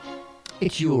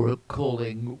It's Europe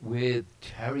Calling with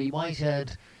Terry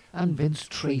Whitehead and Vince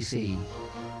Tracy.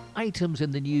 Items in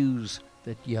the news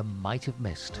that you might have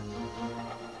missed.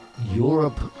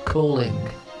 Europe Calling.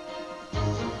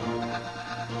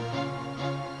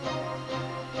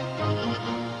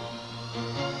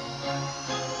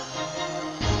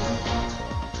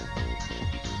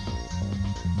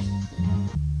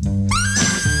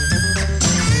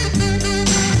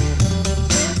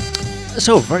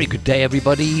 So, a very good day,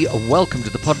 everybody. Welcome to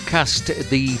the podcast.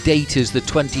 The date is the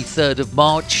 23rd of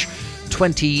March,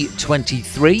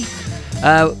 2023.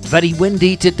 Very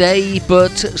windy today, but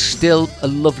still a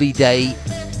lovely day.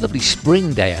 Lovely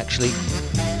spring day, actually.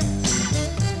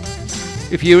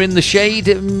 If you're in the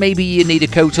shade, maybe you need a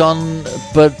coat on,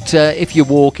 but if you're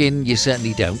walking, you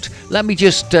certainly don't. Let me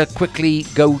just quickly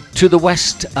go to the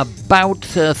west, about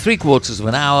 3/4 of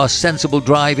an hour, sensible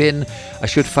drive in. I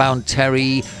should found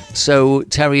Terry. So,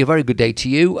 Terry, a very good day to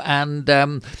you, and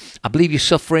I believe you're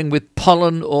suffering with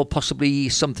pollen or possibly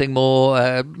something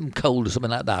more cold or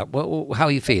something like that. How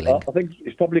are you feeling? I think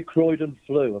it's probably Croydon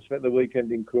flu. I spent the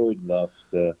weekend in Croydon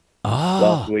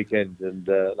last weekend, and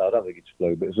no, I don't think it's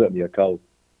flu, but it's certainly a cold.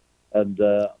 And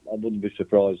I wouldn't be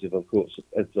surprised if, of course,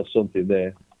 if there's something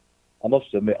there. I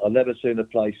must admit, I've never seen a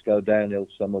place go downhill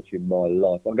so much in my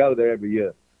life. I go there every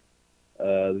year,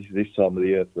 this time of the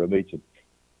year for a meeting.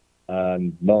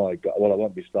 And my God, well, I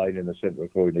won't be staying in the centre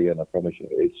of Croydon again, I promise you.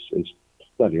 It's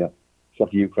bloody hell. It's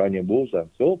like a Ukrainian war zone.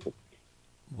 It's awful.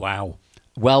 Wow.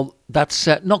 Well, that's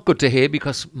not good to hear,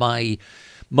 because my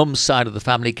mum's side of the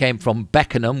family came from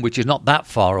Beckenham, which is not that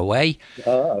far away.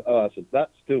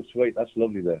 That's still sweet. That's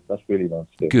lovely there. That's really nice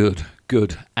too.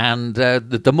 Good. And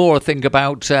the more I think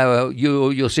about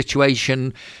your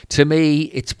situation, to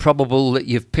me, it's probable that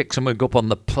you've picked something up on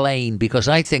the plane, because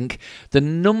I think the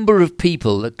number of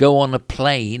people that go on a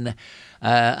plane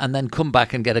and then come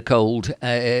back and get a cold,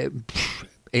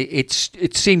 it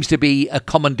seems to be a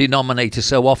common denominator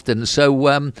so often.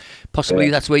 So possibly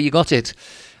that's where you got it.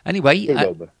 Anyway,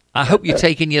 I hope you're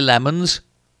taking your lemons.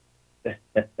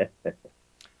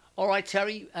 All right,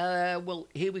 Terry. Well,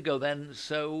 here we go then.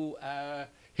 So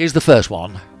here's the first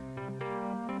one.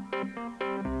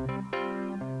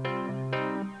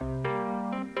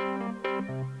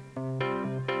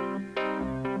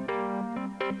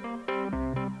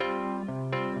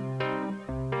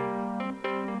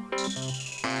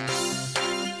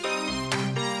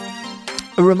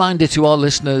 A reminder to our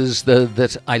listeners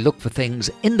that I look for things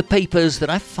in the papers that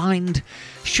I find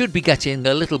should be getting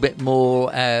a little bit more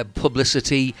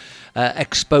publicity,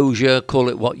 exposure, call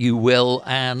it what you will,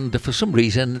 and for some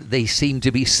reason they seem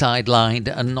to be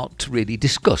sidelined and not really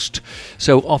discussed.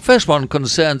 So our first one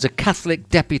concerns a Catholic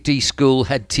deputy school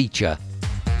head teacher.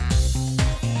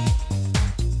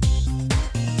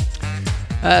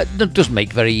 Doesn't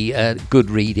make very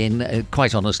good reading,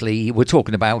 quite honestly. We're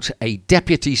talking about a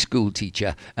deputy school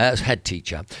teacher, head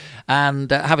teacher.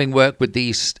 And having worked with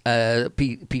these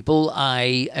people,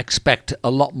 I expect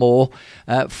a lot more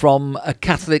from a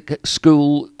Catholic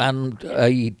school and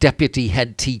a deputy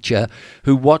head teacher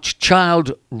who watch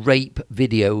child rape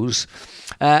videos.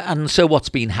 And so what's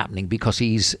been happening, because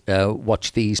he's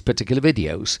watched these particular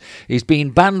videos? He's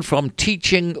been banned from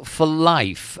teaching for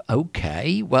life.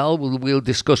 Okay, well, we'll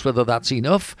discuss whether that's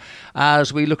enough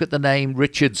as we look at the name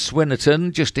Richard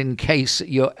Swinnerton, just in case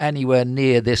you're anywhere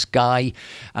near this guy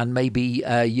and maybe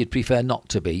you'd prefer not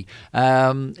to be.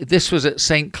 This was at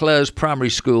St Clair's Primary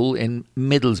School in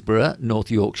Middlesbrough, North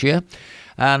Yorkshire.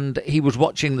 And he was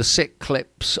watching the sick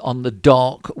clips on the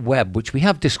dark web, which we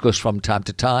have discussed from time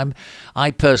to time.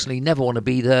 I personally never want to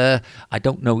be there. I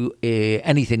don't know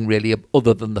anything really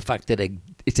other than the fact that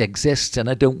it exists, and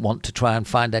I don't want to try and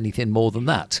find anything more than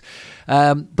that.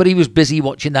 But he was busy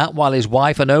watching that while his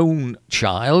wife and own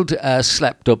child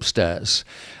slept upstairs.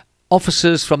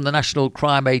 Officers from the National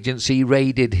Crime Agency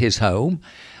raided his home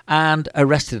and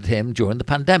arrested him during the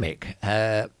pandemic.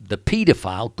 The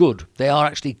paedophile, good, they are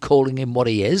actually calling him what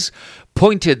he is,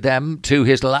 pointed them to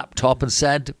his laptop and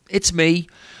said, "It's me.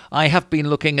 I have been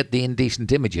looking at the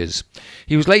indecent images."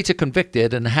 He was later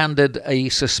convicted and handed a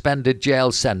suspended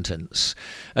jail sentence.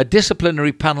 A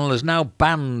disciplinary panel has now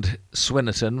banned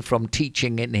Swinnerton from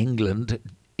teaching in England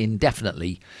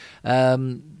indefinitely.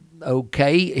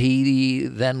 Okay, he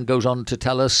then goes on to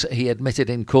tell us he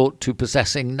admitted in court to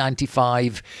possessing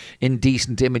 95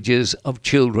 indecent images of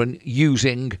children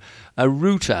using a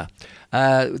router,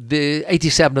 the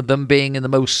 87 of them being in the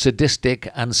most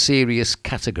sadistic and serious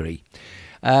category.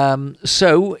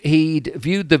 So he'd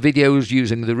viewed the videos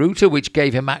using the router, which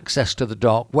gave him access to the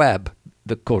dark web.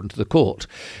 according to the court.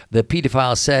 The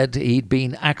paedophile said he'd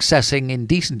been accessing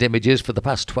indecent images for the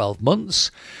past 12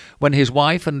 months when his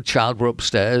wife and child were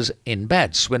upstairs in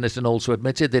bed. Swinnerton also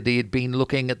admitted that he had been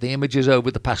looking at the images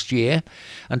over the past year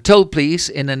and told police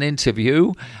in an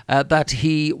interview that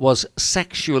he was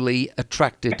sexually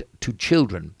attracted to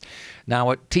children.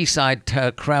 Now, at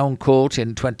Teesside Crown Court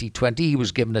in 2020, he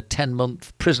was given a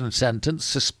 10-month prison sentence,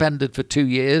 suspended for 2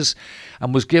 years,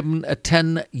 and was given a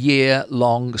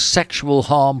 10-year-long sexual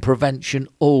harm prevention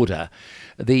order.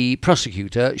 The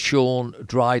prosecutor, Sean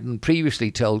Dryden, previously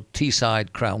told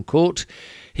Teesside Crown Court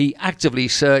he actively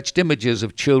searched images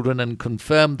of children and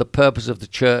confirmed the purpose of the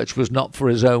church was not for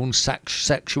his own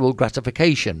sexual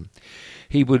gratification.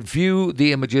 He would view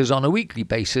the images on a weekly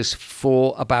basis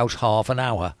for about half an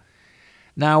hour.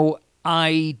 Now,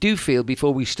 I do feel,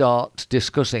 before we start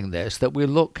discussing this, that we'll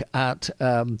look at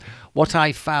what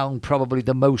I found probably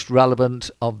the most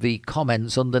relevant of the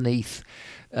comments underneath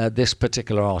this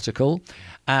particular article.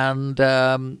 And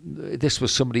this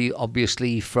was somebody,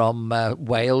 obviously, from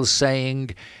Wales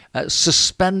saying,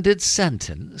 suspended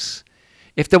sentence.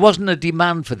 If there wasn't a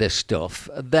demand for this stuff,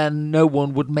 then no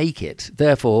one would make it.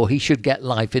 Therefore, he should get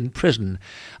life in prison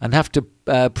and have to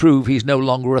prove he's no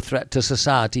longer a threat to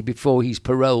society before he's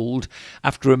paroled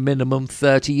after a minimum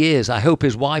 30 years. I hope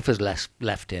his wife has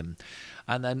left him.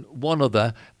 And then one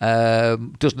other,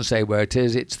 doesn't say where it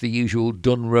is, it's the usual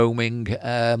dun roaming.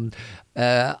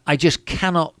 I just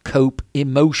cannot cope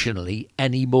emotionally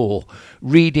anymore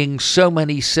reading so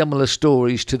many similar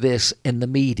stories to this in the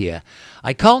media.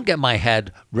 I can't get my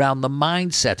head round the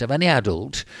mindset of any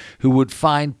adult who would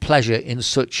find pleasure in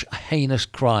such heinous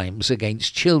crimes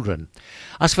against children.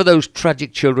 As for those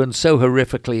tragic children so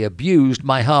horrifically abused,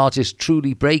 my heart is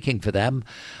truly breaking for them.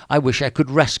 I wish I could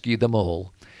rescue them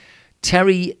all.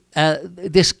 Terry,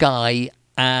 this guy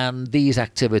and these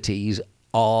activities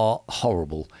are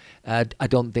horrible. I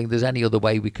don't think there's any other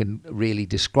way we can really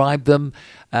describe them.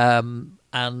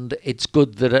 And it's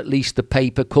good that at least the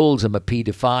paper calls him a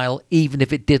paedophile, even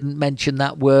if it didn't mention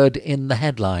that word in the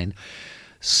headline.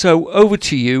 So over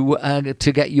to you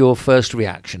to get your first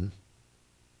reaction.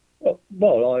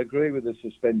 Well, I agree with the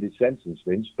suspended sentence,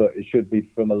 Vince, but it should be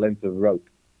from a length of rope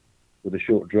with a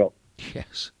short drop.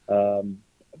 Yes.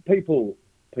 People,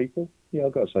 yeah,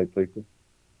 I've got to say people.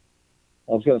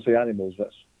 I was going to say animals,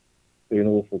 that's being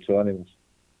awful to animals.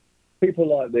 People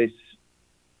like this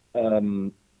are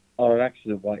an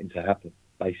accident waiting to happen,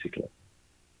 basically.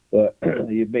 But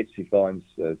he admits he finds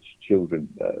children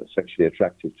sexually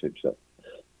attractive to himself.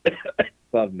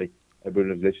 Pardon me,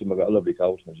 everyone who's listening, I've got a lovely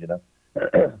cold, as you know.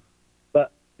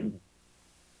 But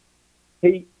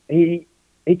he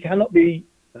cannot be,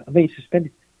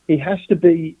 suspended. He has to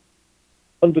be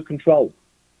under control.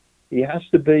 He has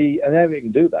to be, and how he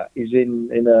can do that is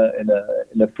in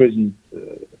a prison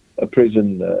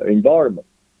environment.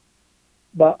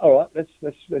 But all right,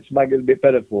 let's make it a bit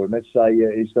better for him. Let's say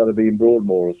he's got to be in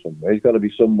Broadmoor or somewhere. He's got to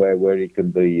be somewhere where he can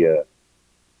be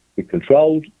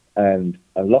controlled and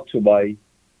locked away.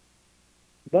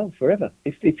 Well, forever.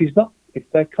 If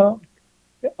they can't,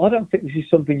 I don't think this is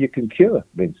something you can cure,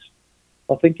 Vince.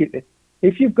 I think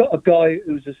if you've got a guy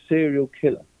who's a serial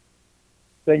killer,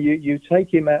 then you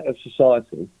take him out of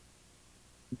society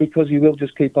because he will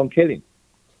just keep on killing.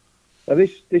 Now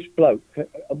this bloke,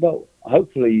 well,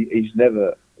 hopefully he's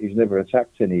never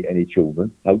attacked any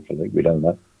children. Hopefully, we don't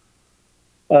know.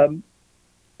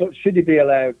 But should he be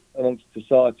allowed amongst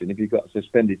society? And if you've got a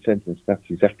suspended sentence, that's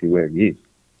exactly where he is.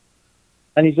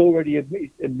 And he's already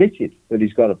admitted that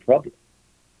he's got a problem.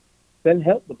 Then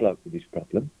help the bloke with his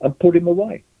problem and put him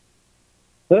away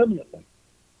permanently.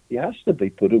 He has to be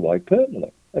put away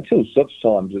permanently until such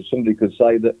times as somebody could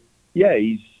say that, yeah,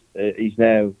 he's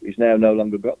now no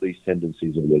longer got these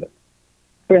tendencies or will it.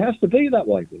 But it has to be that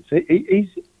way.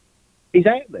 He's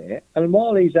out there, and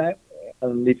while he's out there,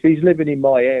 and if he's living in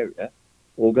my area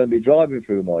or going to be driving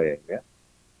through my area,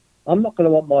 I'm not going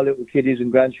to want my little kiddies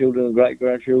and grandchildren and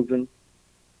great-grandchildren.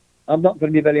 I'm not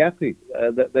going to be very happy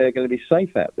that they're going to be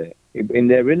safe out there in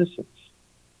their innocence.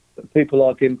 That people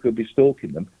like him could be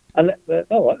stalking them. And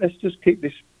all right, let's just keep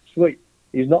this sweet.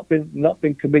 He's not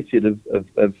been committed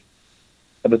of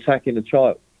attacking a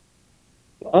child.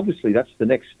 But obviously, that's the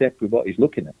next step with what he's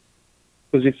looking at.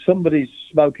 Because if somebody's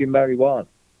smoking marijuana,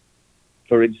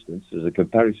 for instance, as a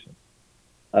comparison,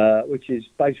 which is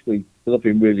basically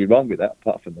nothing really wrong with that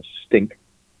apart from the stink.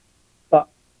 But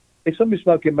if somebody's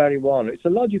smoking marijuana, it's a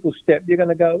logical step. You're going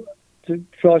to go to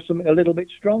try something a little bit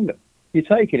stronger. You're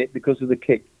taking it because of the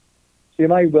kick. So you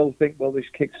may well think, well, this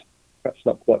kick's perhaps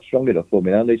not quite strong enough for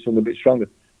me. I need something a bit stronger.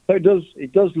 So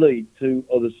it does lead to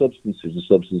other substances and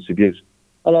substance abuse.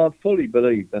 And I fully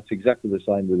believe that's exactly the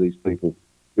same with these people,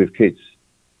 with kids.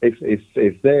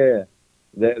 If they're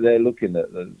looking at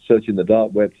searching the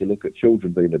dark web to look at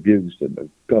children being abused, and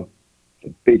God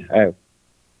forbid how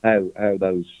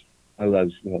those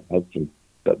hopefully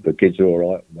the kids are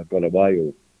all right and they've got away,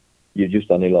 or you just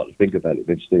don't even like to think about it,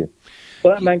 Vince, do you?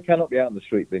 But that man cannot be out on the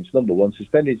street, Vince. Number one,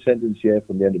 suspended sentence,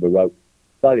 from the end of a rope.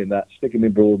 Failing that, stick him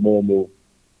in Broadmoor, and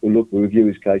we'll review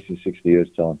his case in 60 years'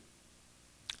 time.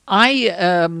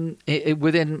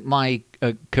 Within my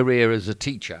career as a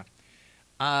teacher,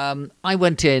 I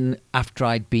went in after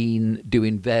I'd been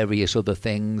doing various other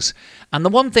things. And the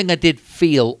one thing I did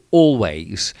feel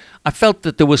always, I felt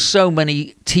that there were so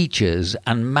many teachers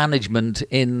and management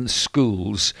in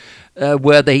schools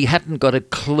where they hadn't got a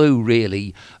clue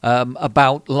really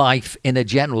about life in a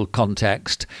general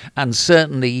context. And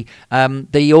certainly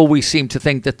they always seemed to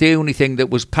think that the only thing that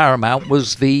was paramount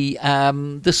was the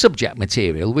subject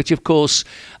material, which of course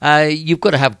you've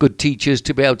got to have good teachers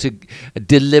to be able to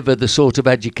deliver the sort of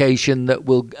education that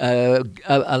will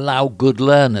allow good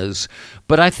learners.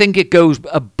 But I think it goes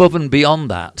above and beyond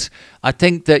that. I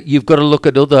think that you've got to look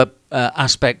at other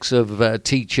aspects of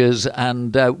teachers,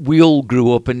 and we all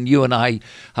grew up, and you and I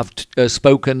have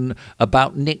spoken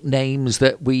about nicknames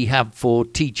that we have for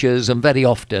teachers, and very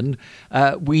often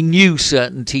we knew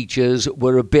certain teachers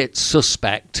were a bit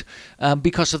suspect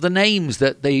because of the names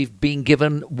that they've been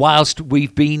given whilst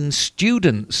we've been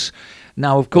students.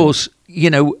 Now, of course,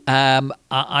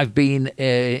 I've been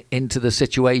into the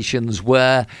situations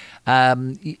where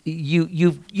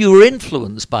you were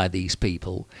influenced by these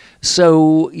people.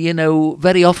 So,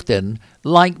 very often,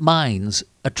 like minds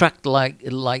attract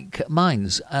like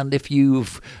minds. And if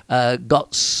you've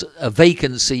got a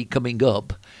vacancy coming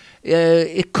up,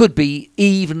 it could be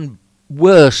even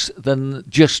worse than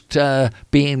just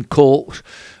being caught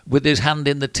with his hand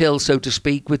in the till, so to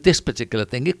speak, with this particular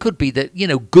thing. It could be that,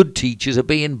 good teachers are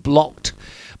being blocked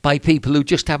by people who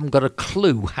just haven't got a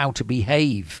clue how to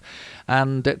behave.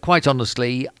 And quite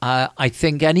honestly, I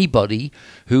think anybody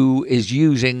who is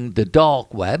using the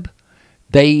dark web,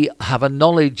 they have a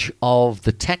knowledge of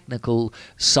the technical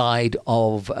side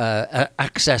of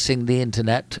accessing the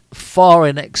internet far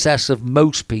in excess of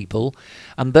most people,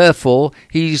 and therefore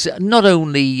he's not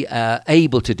only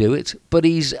able to do it, but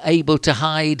he's able to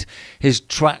hide his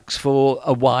tracks for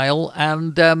a while,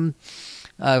 and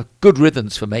good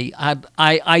riddance for me.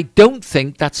 I don't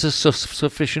think that's a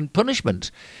sufficient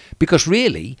punishment, because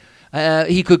really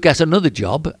he could get another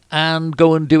job and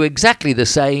go and do exactly the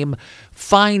same,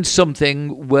 find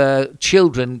something where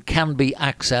children can be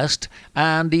accessed,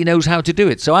 and he knows how to do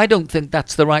it. So I don't think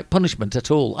that's the right punishment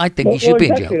at all. I think he should be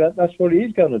in jail. That's what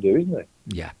he's going to do, isn't it?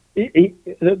 Yeah.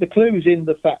 The clue's in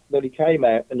the fact that he came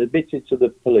out and admitted to the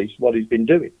police what he's been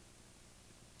doing.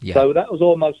 Yeah. So that was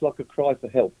almost like a cry for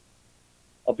help.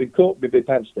 I've been caught with my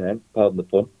pants down, pardon the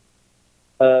pun,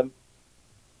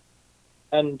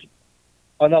 and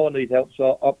I know I need help,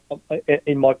 so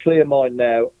in my clear mind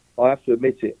now, I have to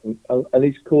admit it, and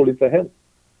he's calling for help.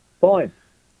 Fine.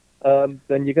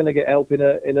 Then you're going to get help in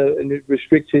a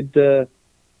restricted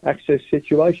access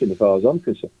situation, as far as I'm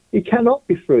concerned. He cannot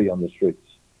be free on the streets.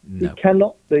 No. He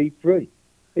cannot be free.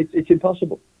 It's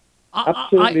impossible.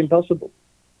 Absolutely impossible.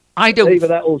 I don't. Either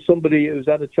that, or somebody who's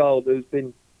had a child who's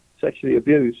been sexually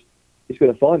abused, he's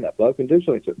going to find that bloke and do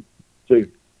something to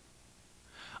him.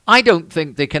 I don't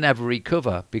think they can ever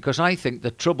recover, because I think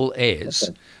the trouble is,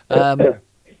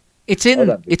 it's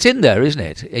in there, isn't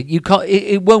it? You can't.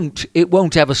 It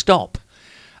won't ever stop.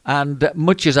 And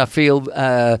much as I feel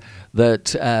that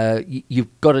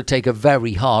you've got to take a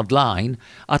very hard line,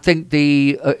 I think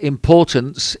the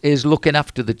importance is looking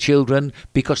after the children,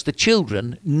 because the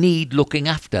children need looking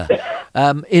after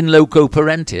in loco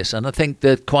parentis. And I think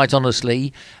that, quite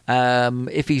honestly,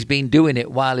 if he's been doing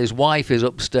it while his wife is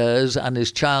upstairs and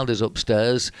his child is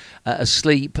upstairs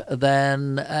asleep,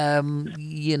 then,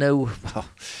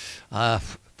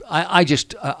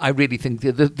 I really think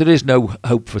that there is no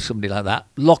hope for somebody like that.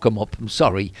 Lock them up. I'm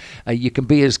sorry. You can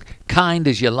be as kind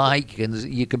as you like, and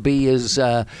you can be as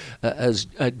a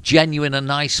genuine, a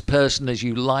nice person as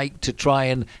you like to try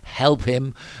and help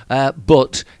him.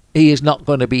 But he is not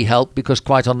going to be helped, because,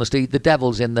 quite honestly, the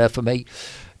devil's in there for me.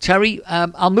 Terry,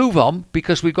 I'll move on,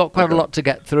 because we've got quite a lot to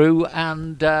get through,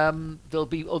 and there'll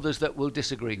be others that will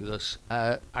disagree with us,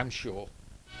 I'm sure.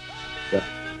 Yeah.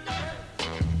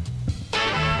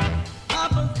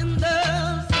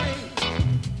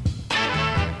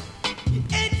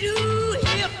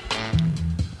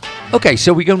 Okay,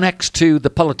 so we go next to the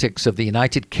politics of the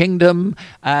United Kingdom,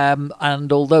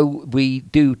 and although we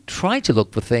do try to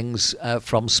look for things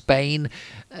from Spain,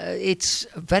 it's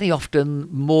very often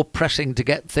more pressing to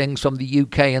get things from the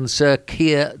UK, and Sir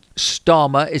Keir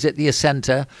Starmer is at the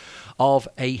centre of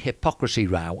a hypocrisy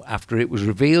row after it was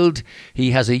revealed he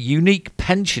has a unique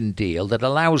pension deal that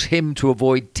allows him to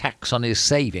avoid tax on his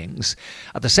savings.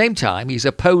 At the same time, he's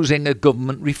opposing a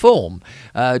government reform,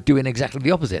 doing exactly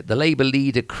the opposite. The Labour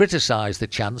leader criticised the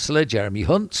Chancellor, Jeremy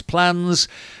Hunt's plans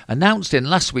announced in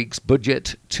last week's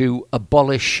budget to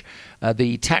abolish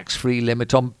the tax-free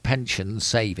limit on pension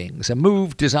savings, a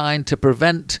move designed to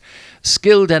prevent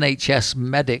skilled NHS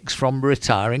medics from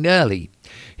retiring early.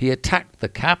 He attacked the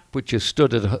cap, which has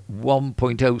stood at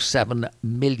 1.07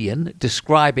 million,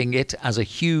 describing it as a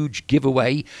huge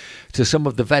giveaway to some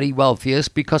of the very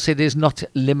wealthiest because it is not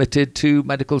limited to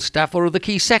medical staff or other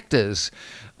key sectors.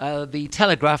 The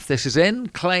Telegraph, this is in,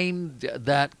 claimed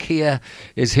that Keir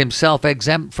is himself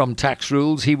exempt from tax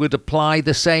rules. He would apply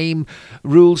the same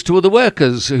rules to other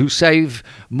workers who save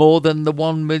more than the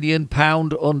 £1 million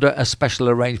under a special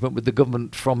arrangement with the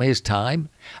government from his time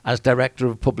as Director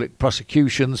of Public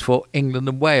Prosecutions for England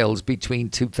and Wales between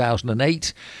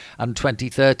 2008 and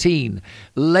 2013.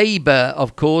 Labour,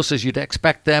 of course, as you'd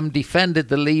expect them, defended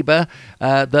the leader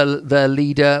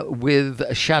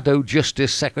with Shadow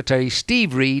Justice Secretary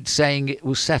Steve Reed, saying it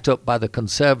was set up by the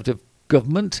Conservative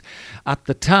government at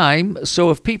the time, so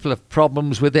if people have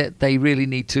problems with it, they really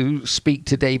need to speak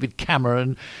to David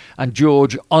Cameron and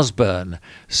George Osborne.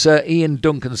 Sir Ian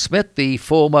Duncan Smith, the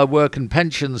former Work and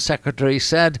Pensions Secretary,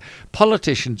 said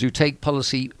politicians who take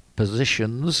policy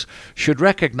positions should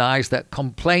recognise that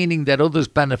complaining that others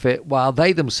benefit while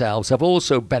they themselves have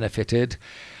also benefited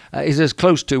is as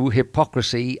close to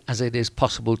hypocrisy as it is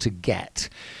possible to get.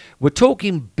 We're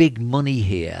talking big money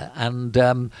here, and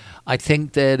I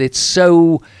think that it's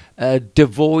so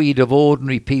devoid of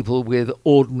ordinary people with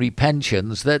ordinary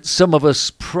pensions that some of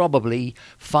us probably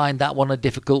find that one, a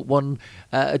difficult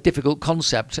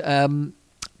concept.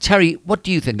 Terry, what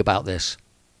do you think about this?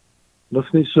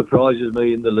 Nothing surprises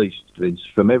me in the least, Vince.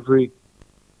 From every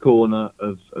corner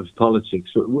of politics,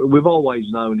 we've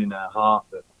always known in our heart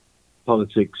that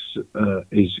politics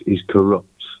is corrupt.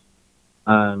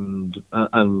 And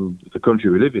the country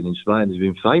we live in Spain, has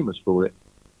been famous for it.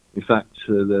 In fact,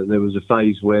 there was a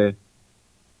phase where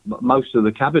most of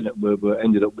the cabinet were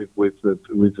ended up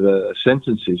with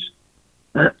sentences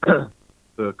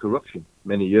for corruption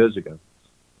many years ago.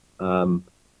 And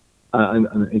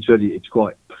it's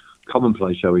quite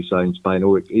commonplace, shall we say, in Spain,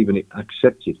 or even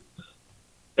accepted.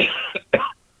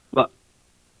 But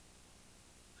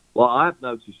what I've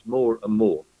noticed more and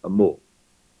more,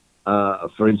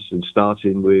 for instance,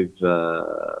 starting with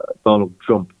Donald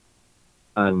Trump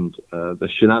and the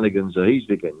shenanigans that he's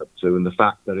been getting up to, and the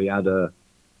fact that he had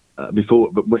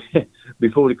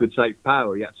before he could take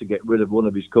power, he had to get rid of one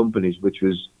of his companies, which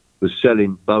was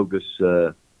selling bogus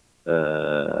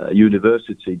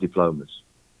university diplomas.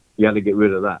 He had to get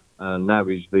rid of that, and now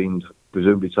he's been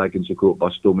presumably taken to court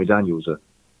by Stormy Daniels, a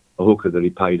hooker that he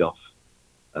paid off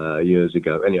years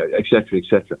ago. Anyway, etc.,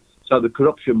 etc. So the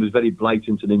corruption was very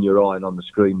blatant and in your eye and on the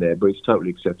screen there, but it's totally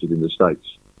accepted in the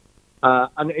States.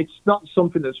 And it's not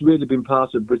something that's really been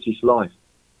part of British life,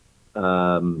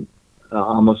 I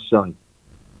must say.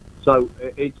 So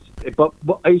but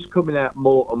it's coming out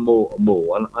more and more and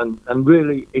more, and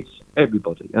really it's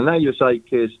everybody. And now you say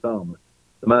Keir Starmer,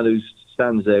 the man who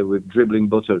stands there with dribbling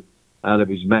butter out of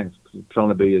his mouth, trying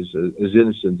to be as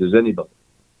innocent as anybody.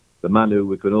 The man who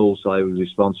we can all say was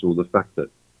responsible for the fact that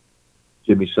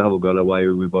Jimmy Savile got away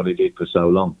with what he did for so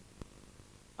long.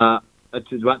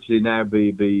 To actually now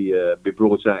be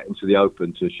brought out into the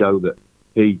open to show that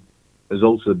he has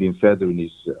also been feathering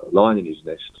his line in his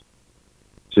nest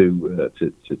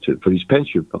for his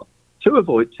pension pot to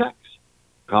avoid tax.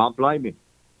 Can't blame him.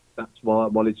 That's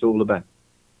what it's all about.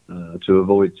 To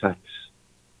avoid tax.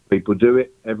 People do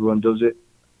it. Everyone does it.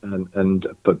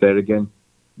 But there again,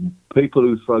 people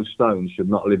who throw stones should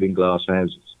not live in glass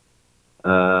houses.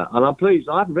 And I'm pleased.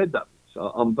 I haven't read that. So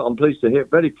I'm pleased to hear.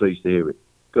 Very pleased to hear it.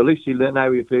 Because at least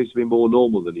now he appears to be more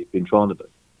normal than he's been trying to be.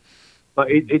 But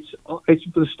it's for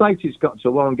the state it's got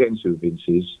to. What I'm getting to, Vince,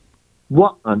 is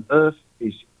what on earth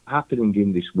is happening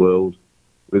in this world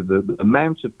with the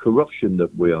amount of corruption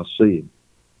that we are seeing.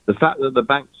 The fact that the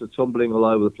banks are tumbling all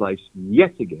over the place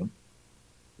yet again,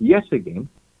 and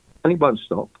it won't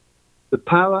stop. The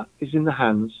power is in the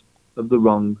hands of the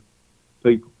wrong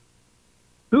people.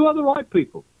 Who are the right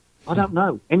people? I don't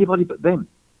know. Anybody but them,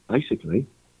 basically.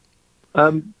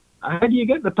 How do you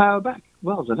get the power back?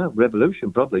 Well, I don't know.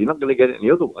 Revolution, probably. You're not going to get it any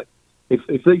other way.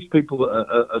 If these people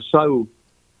are so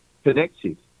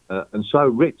connected and so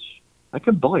rich, they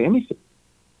can buy anything.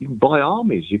 You can buy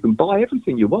armies. You can buy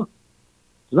everything you want.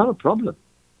 It's not a problem.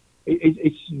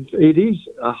 it is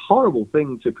a horrible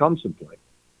thing to contemplate,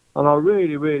 and I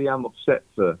really, really am upset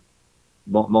for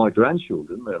my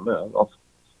grandchildren.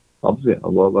 Obviously,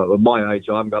 well, at my age,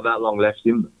 I haven't got that long left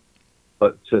in them,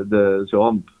 but so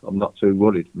I'm not too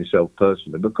worried myself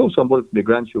personally. But of course, I'm worried for my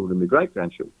grandchildren, my great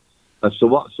grandchildren, as to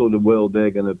what sort of world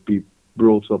they're going to be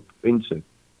brought up into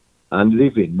and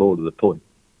live in. More to the point.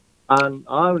 And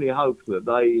I only hope that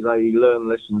they learn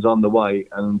lessons on the way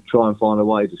and try and find a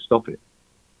way to stop it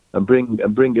and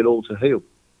bring it all to heel.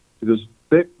 Because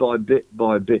bit by bit,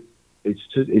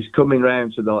 it's coming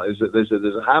round to that.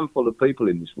 There's a handful of people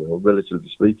in this world, relatively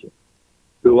speaking,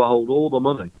 who hold all the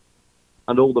money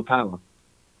and all the power.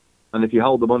 And if you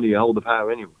hold the money, you hold the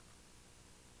power anyway,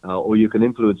 or you can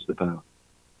influence the power.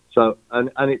 So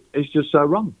it's just so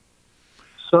wrong.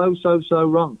 So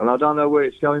wrong. And I don't know where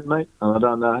it's going, mate. And I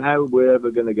don't know how we're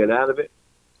ever going to get out of it,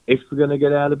 if we're going to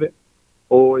get out of it,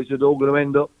 or is it all going to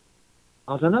end up?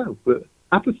 I don't know. But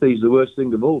apathy is the worst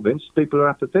thing of all, Vince. People are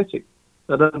apathetic.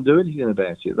 They don't do anything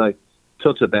about it. They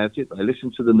tut about it. They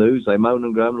listen to the news. They moan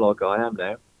and groan like I am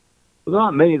now. But there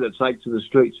aren't many that take to the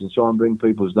streets and try and bring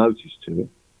people's notice to it.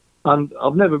 And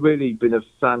I've never really been a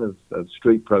fan of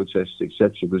street protests,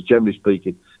 etc., because generally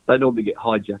speaking, they normally get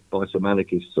hijacked by some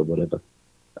anarchists or whatever.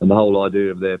 And the whole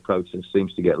idea of their protest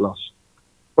seems to get lost.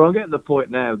 But I'm getting to the point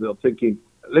now that I'm thinking,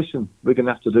 listen, we're going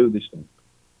to have to do this thing.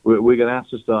 We're going to have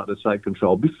to start to take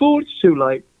control before it's too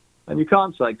late. And you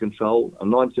can't take control.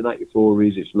 And 1984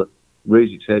 rears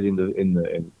its head in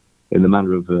the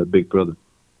manner of Big Brother.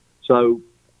 So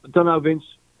I don't know, Vince.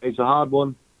 It's a hard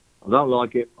one. I don't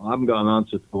like it. I haven't got an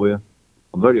answer for you.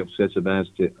 I'm very upset about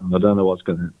it, and I don't know what's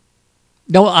going to happen.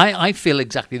 No, I feel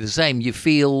exactly the same. You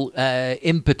feel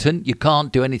impotent. You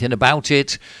can't do anything about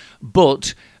it.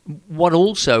 But what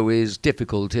also is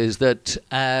difficult is that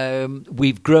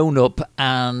we've grown up,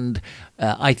 and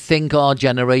I think our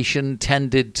generation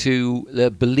tended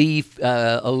to believe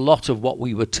a lot of what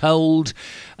we were told.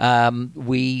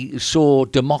 We saw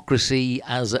democracy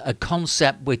as a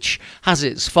concept which has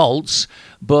its faults,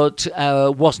 but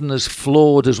wasn't as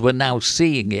flawed as we're now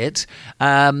seeing it.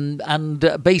 And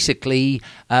basically,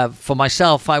 for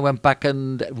myself, I went back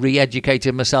and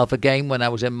re-educated myself again when I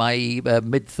was in my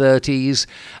mid-30s.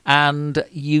 And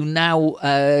you now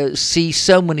see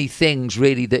so many things,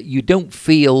 really, that you don't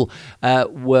feel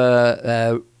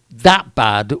were that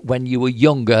bad when you were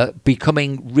younger,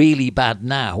 becoming really bad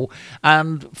now.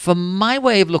 And from my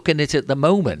way of looking at it at the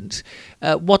moment,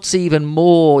 what's even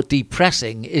more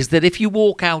depressing is that if you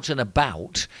walk out and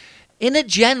about, in a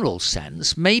general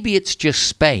sense, maybe it's just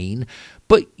Spain,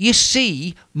 but you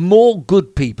see more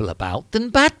good people about than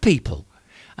bad people.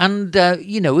 And,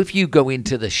 if you go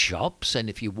into the shops and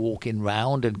if you're walking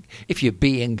round and if you're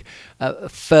being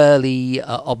fairly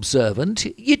observant,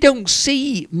 you don't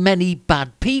see many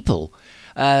bad people.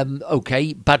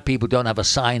 Okay, bad people don't have a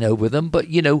sign over them, but,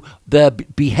 their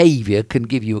behaviour can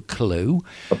give you a clue.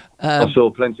 I saw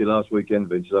plenty last weekend,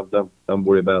 Vince. Don't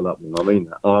worry about that one. I mean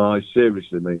that. I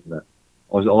seriously mean that.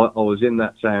 I was in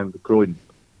that town, Croydon,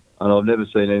 and I've never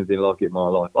seen anything like it in my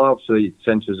life. Obviously,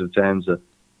 centres of towns are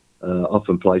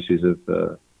often places of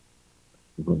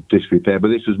disrepair, but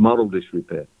this was moral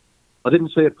disrepair. I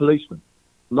didn't see a policeman,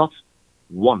 not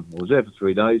one. I was there for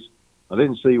 3 days. I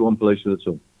didn't see one policeman at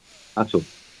all.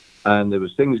 And there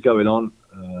was things going on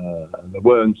that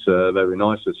weren't very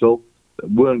nice at all. That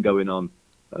weren't going on,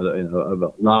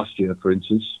 last year, for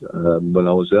instance, when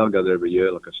I was there. I go there every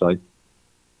year, like I say.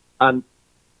 And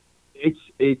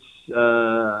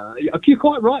you're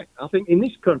quite right. I think in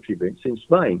this country, Vince, in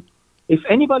Spain, if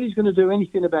anybody's going to do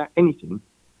anything about anything,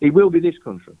 it will be this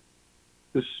country.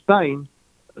 Because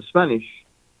Spanish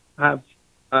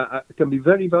can be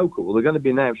very vocal. Well, they're going to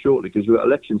be now shortly because we've got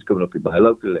elections coming up in May,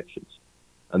 local elections.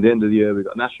 And the end of the year, we've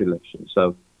got national elections.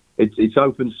 So it's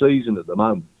open season at the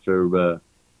moment for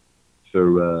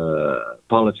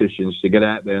politicians to get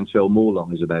out there and tell more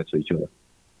lies about each other,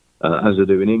 as they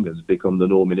do in England. It's become the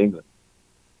norm in England.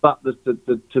 But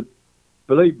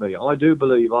believe me, I do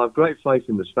believe, I have great faith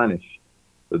in the Spanish,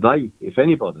 that they, if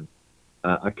anybody,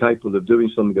 are capable of doing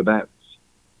something about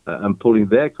and pulling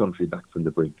their country back from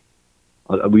the brink.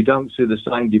 We don't see the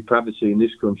same depravity in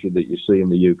this country that you see in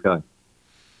the UK.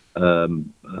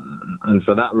 And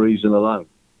for that reason alone,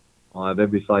 I have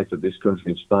every faith that this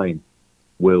country in Spain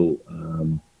will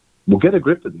get a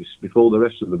grip of this before the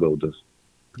rest of the world does.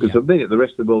 Because at the minute, the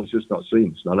rest of the world's just not seeing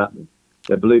it. It's not happening.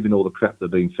 They're believing all the crap they're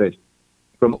being fed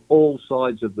from all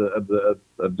sides of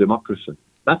democracy.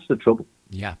 That's the trouble.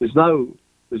 Yeah. There's no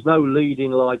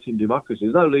leading light in democracy.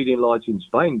 There's no leading light in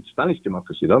Spanish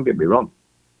democracy. Don't get me wrong.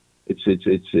 It's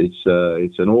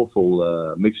an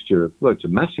awful mixture. It's a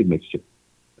massive mixture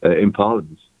in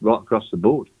Parliament, right across the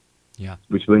board. Yeah.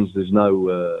 Which means there's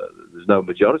no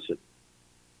majority.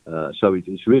 So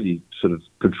it's really sort of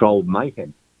controlled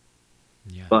mayhem.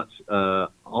 Yeah. But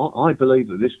I believe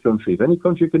that this country, if any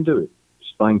country can do it,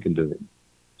 Spain can do it.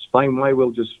 Spain may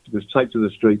well just take to the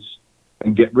streets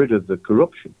and get rid of the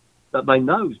corruption that they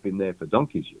know has been there for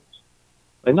donkey's years.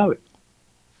 They know it.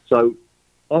 So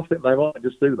I think they might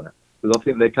just do that, because I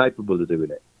think they're capable of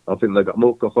doing it. I think they've got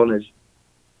more cojones,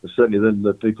 certainly, than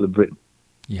the people of Britain.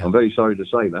 Yeah. I'm very sorry to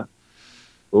say that.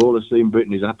 All I see in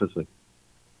Britain is apathy.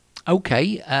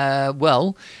 Okay,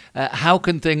 well, how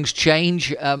can things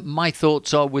change? My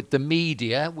thoughts are with the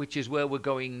media, which is where we're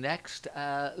going next.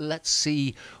 Let's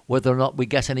see whether or not we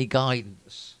get any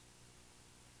guidance.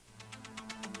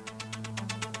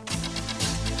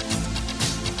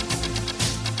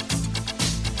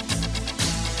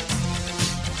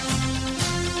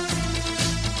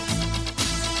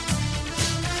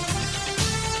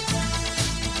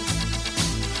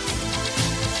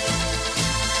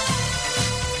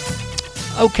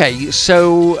 Okay,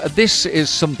 so this is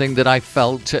something that I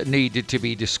felt needed to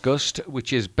be discussed,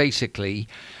 which is basically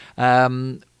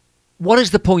what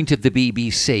is the point of the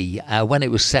BBC? When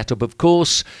it was set up, of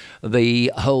course,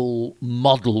 the whole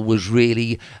model was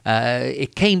really,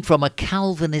 it came from a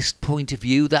Calvinist point of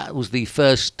view. That was the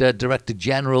first Director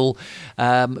General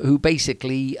who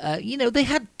basically,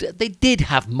 they did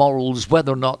have morals,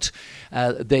 whether or not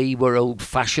they were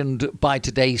old-fashioned by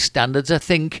today's standards. I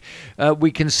think we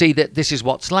can see that this is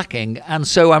what's lacking. And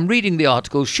so I'm reading the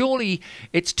article. Surely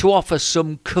it's to offer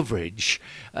some coverage,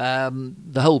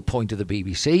 the whole point of the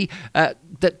BBC,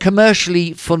 that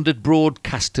commercially funded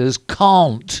broadcasters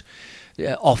can't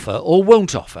offer or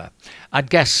won't offer. I'd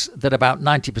guess that about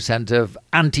 90% of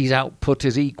Anti's output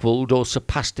is equalled or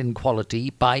surpassed in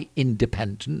quality by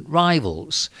independent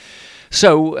rivals.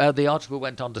 So the article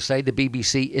went on to say the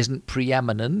BBC isn't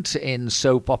preeminent in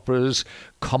soap operas,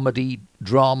 comedy,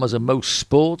 dramas and most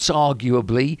sports.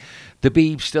 Arguably, the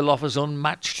Beeb still offers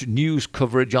unmatched news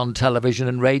coverage on television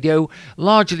and radio,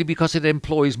 largely because it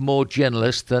employs more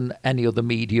journalists than any other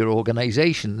media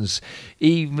organisations,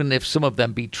 even if some of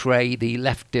them betray the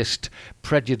leftist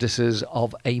prejudices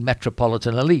of a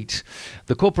metropolitan elite.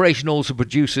 The corporation also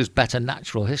produces better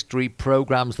natural history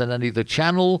programmes than any other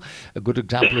channel. A good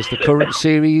example is the current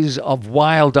series of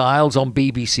Wild Isles on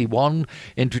BBC One,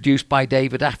 introduced by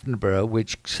David Attenborough,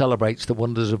 which celebrates the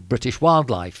wonders of British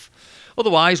wildlife.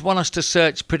 Otherwise, one has to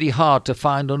search pretty hard to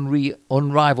find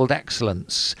unrivaled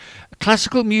excellence.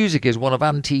 Classical music is one of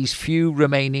Auntie's few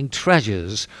remaining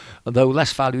treasures, though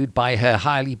less valued by her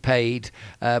highly paid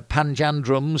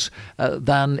panjandrums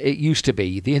than it used to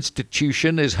be. The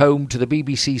institution is home to the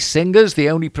BBC Singers, the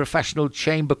only professional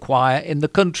chamber choir in the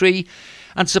country,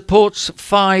 and supports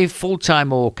 5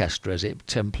 full-time orchestras.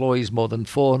 It employs more than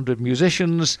 400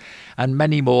 musicians and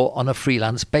many more on a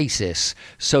freelance basis.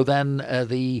 So then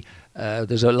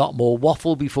there's a lot more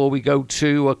waffle before we go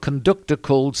to a conductor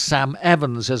called Sam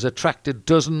Evans has attracted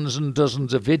dozens and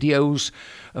dozens of videos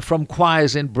from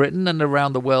choirs in Britain and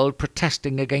around the world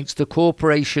protesting against the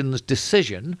corporation's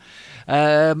decision.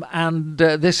 And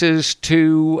this is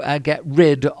to get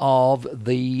rid of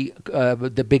the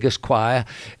biggest choir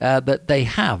that they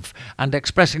have, and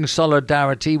expressing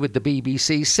solidarity with the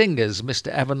BBC Singers. Mr.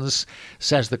 Evans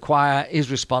says the choir is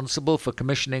responsible for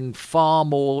commissioning far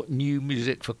more new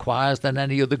music for choirs than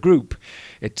any other group.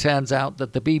 It turns out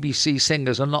that the BBC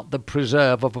Singers are not the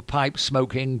preserve of a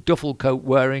pipe-smoking,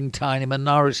 duffel-coat-wearing tiny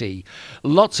minority.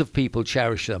 Lots of people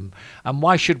cherish them, and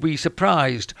why should we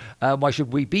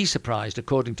be surprised?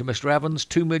 According to Mr. Evans,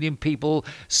 2 million people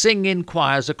sing in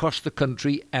choirs across the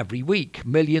country every week.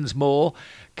 Millions more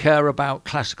care about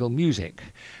classical music.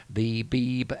 The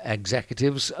Beeb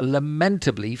executives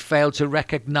lamentably fail to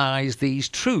recognise these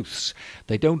truths.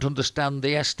 They don't understand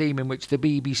the esteem in which the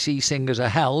BBC singers are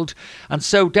held, and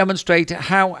so demonstrate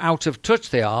how out of touch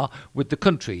they are with the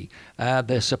country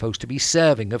they're supposed to be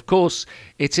serving. Of course,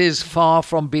 it is far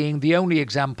from being the only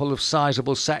example of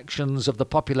sizable sections of the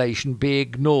population being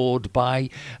ignored by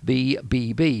the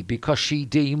BB because she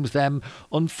deems them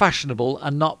unfashionable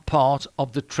and not part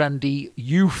of the trendy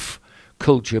youth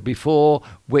culture before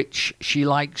which she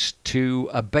likes to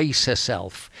abase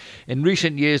herself. In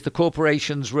recent years, the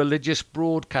corporation's religious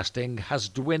broadcasting has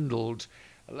dwindled.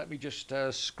 Let me just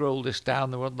scroll this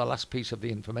down. We're on the last piece of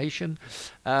the information.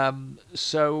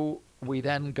 So we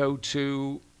then go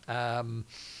to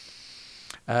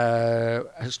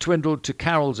has dwindled to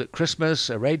carols at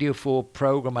Christmas, a Radio 4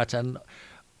 programme at an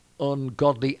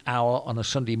ungodly hour on a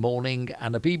Sunday morning,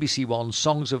 and a BBC One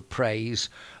Songs of Praise,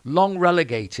 long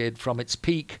relegated from its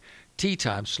peak tea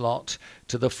time slot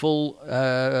to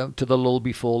the lull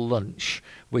before lunch,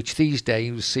 which these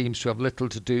days seems to have little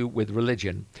to do with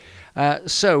religion.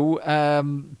 So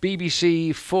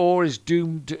BBC 4 is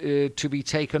doomed to be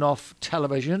taken off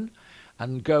television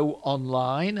and go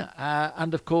online.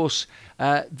 And of course,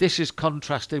 this is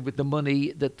contrasted with the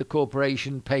money that the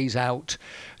corporation pays out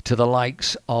to the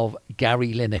likes of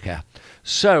Gary Lineker.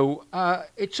 So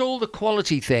it's all the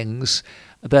quality things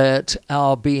that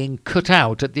are being cut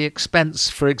out at the expense,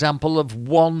 for example, of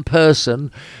one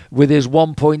person with his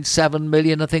 1.7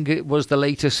 million, I think it was the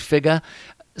latest figure.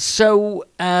 So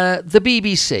the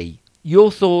BBC,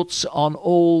 your thoughts on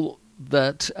all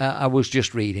that I was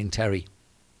just reading, Terry?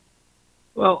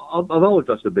 Well, I've always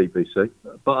watched the BBC,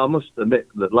 but I must admit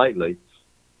that lately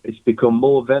it's become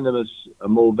more venomous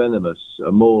and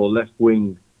more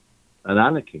left-wing and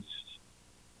anarchist.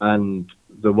 And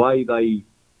the way they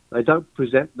don't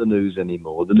present the news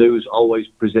anymore. The news always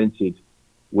presented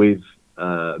with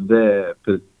their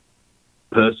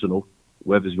personal,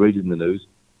 whoever's reading the news,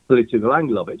 political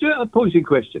angle of it. A pointing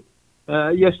question.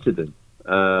 Yesterday,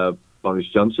 Boris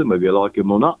Johnson, whether you like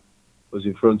him or not, was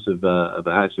in front of the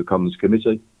House of Commons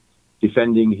committee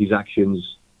defending his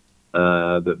actions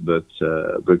that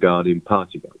regarding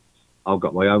Partygate. I've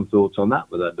got my own thoughts on that,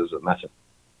 but that doesn't matter.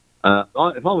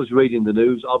 If I was reading the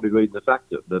news, I'll be reading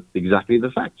exactly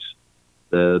the facts.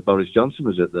 Boris Johnson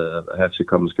was at the House of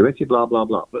Commons committee, blah, blah,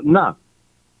 blah. But no,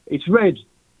 it's read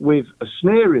with a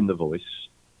sneer in the voice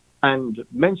and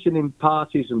mentioning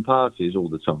parties and parties all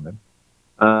the time.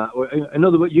 In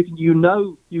other words, you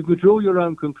can draw your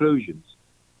own conclusions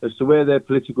as to where their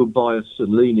political bias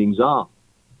and leanings are.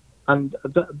 And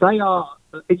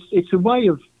it's a way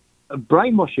of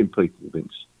brainwashing people,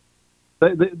 Vince.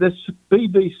 The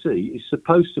BBC is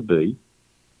supposed to be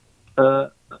a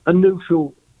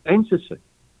neutral entity.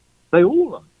 They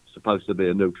all are supposed to be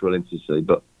a neutral entity,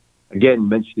 but again,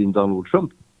 mentioning Donald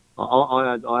Trump,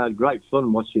 I had great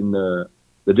fun watching the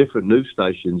different news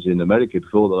stations in America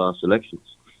before the last elections,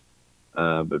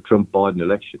 the Trump-Biden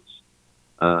elections,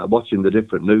 watching the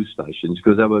different news stations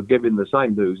because they were giving the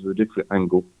same news with a different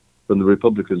angle from the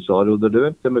Republican side or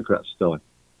the Democrat side.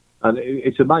 And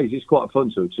it's amazing. It's quite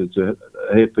fun to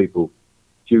hear people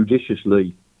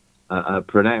judiciously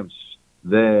pronounce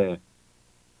their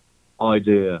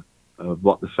idea of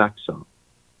what the facts are.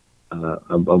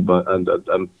 And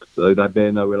they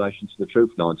bear no relation to the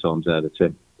truth 9 times out of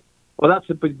 10. Well, that's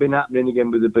been happening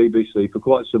again with the BBC for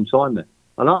quite some time now.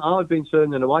 And I've been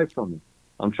turning away from them.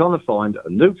 I'm trying to find a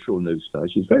neutral news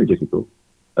station. It's very difficult.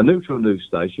 A neutral news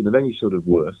station of any sort of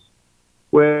worth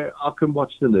where I can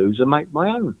watch the news and make my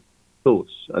own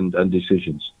thoughts and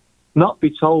decisions, not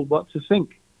be told what to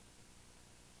think.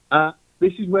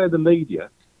 This is where the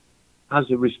media has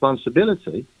a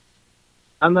responsibility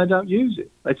and they don't use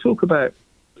it. They talk about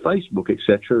Facebook,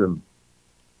 etc., and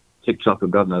TikTok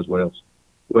and God knows what else,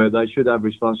 where they should have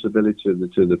responsibility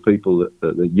to the people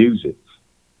that use it.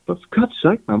 But for God's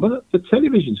sake, man, the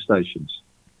television stations,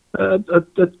 they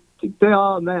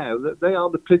are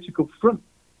the political front.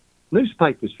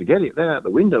 Newspapers, forget it. They're out the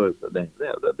window over there.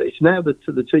 It's now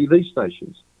to the TV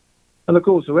stations. And, of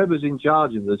course, whoever's in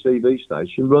charge of the TV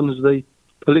station runs the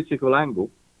political angle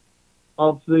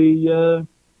of the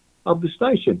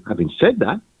station. Having said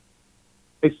that,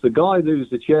 it's the guy who's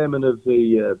the chairman of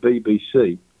the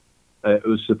BBC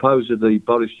who's supposedly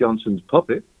Boris Johnson's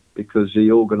puppet because he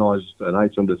organised an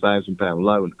 £800,000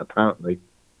 loan, apparently,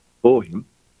 for him.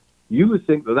 You would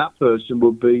think that person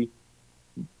would be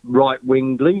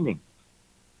right-wing leaning.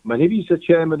 I mean, if he's the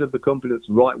chairman of the company that's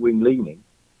right-wing leaning,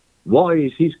 why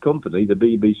is his company, the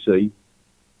BBC,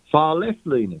 far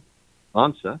left-leaning?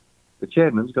 Answer, the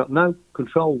chairman's got no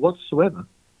control whatsoever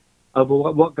over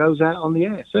what goes out on the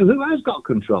air. So who has got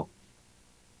control?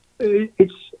 This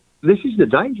is the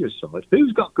dangerous side.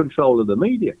 Who's got control of the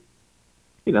media?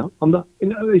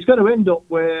 It's going to end up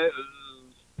where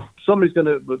somebody's going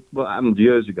to, what happened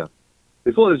years ago.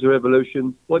 Before there's a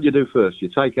revolution, what do you do first? You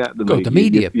take out the media. The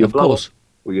media, you of course.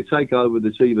 Well, you take over the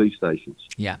TV stations.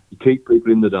 Yeah. You keep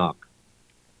people in the dark.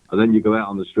 And then you go out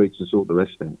on the streets and sort the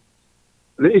rest out.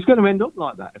 It's going to end up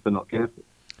like that if they're not careful.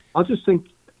 I just think,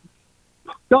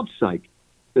 for God's sake,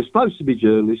 they're supposed to be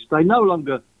journalists. They no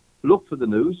longer look for the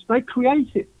news. They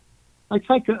create it. They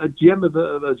take a germ of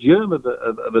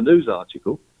a news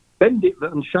article, bend it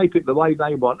and shape it the way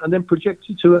they want, and then project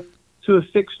it to a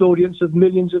fixed audience of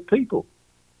millions of people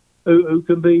who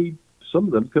can be, some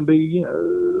of them can be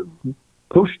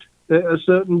pushed a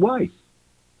certain way.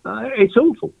 It's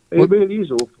awful. It really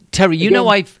is awful. Terry,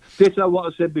 Again, ditto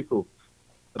what I said before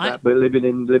about living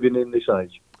in this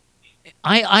age.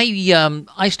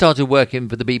 I started working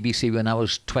for the BBC when I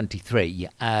was 23.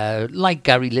 Like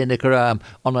Gary Lineker,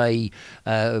 on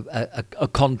a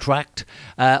contract.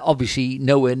 Obviously,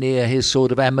 nowhere near his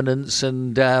sort of eminence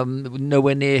and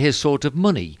nowhere near his sort of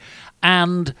money.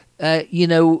 And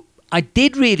I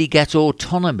did really get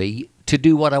autonomy to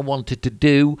do what I wanted to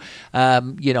do.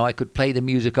 I could play the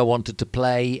music I wanted to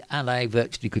play, and I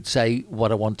virtually could say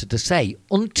what I wanted to say,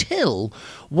 until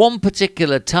one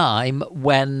particular time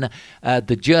when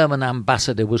the German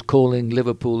ambassador was calling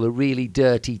Liverpool a really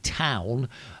dirty town,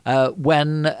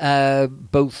 when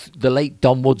both the late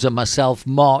Don Woods and myself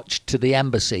marched to the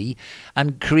embassy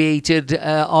and created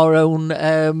our own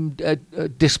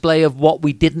display of what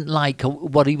we didn't like,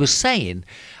 what he was saying.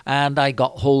 And I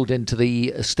got hauled into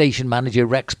the station manager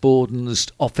Rex Borden's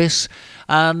office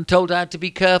and told I had to be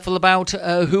careful about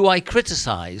who I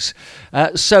criticise.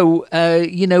 That's sort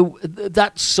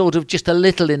of just a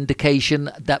little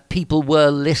indication that people were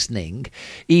listening,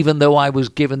 even though I was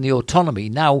given the autonomy.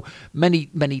 Now, many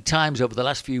times over the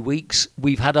last few weeks,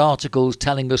 we've had articles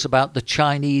telling us about the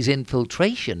Chinese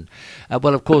infiltration.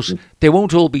 Well, of course, they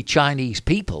won't all be Chinese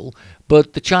people,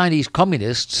 but the Chinese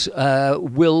communists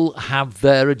will have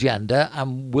their agenda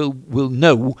and will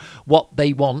know what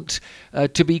they want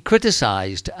to be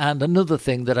criticised. And another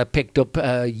thing that I picked up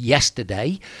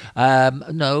yesterday,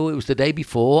 no, it was the day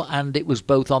before, and it was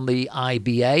both on the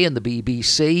IBA and the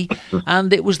BBC,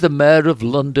 and it was the Mayor of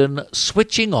London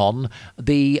switching on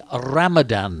the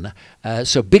Ramadan.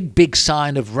 So big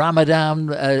sign of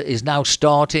Ramadan is now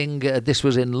starting. This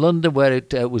was in London, where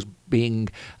it was being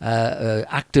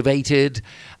activated,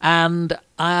 and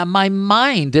my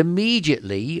mind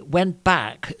immediately went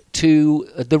back to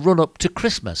the run-up to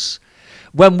Christmas,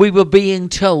 when we were being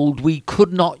told we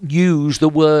could not use the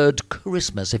word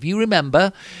Christmas. If you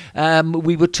remember,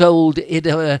 we were told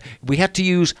we had to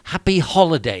use Happy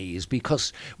Holidays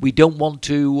because we don't want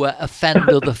to offend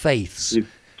other faiths.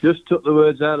 Just took the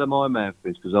words out of my mouth,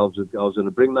 because I was going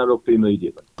to bring that up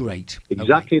immediately. Great.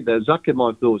 Exactly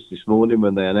my thoughts this morning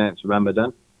when they announced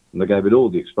Ramadan and they gave it all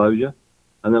the exposure.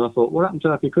 And then I thought, what happened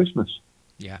to Happy Christmas?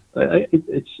 Yeah.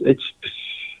 It's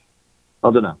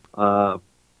I don't know.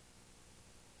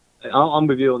 I'm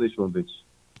with you on this one, Vince.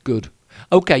 Good.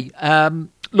 Okay.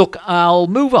 Look, I'll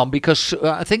move on because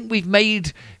I think we've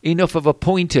made enough of a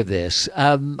point of this.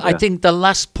 I think the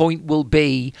last point will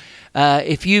be,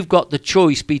 if you've got the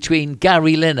choice between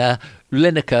Gary Lineker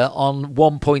on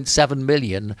 1.7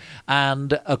 million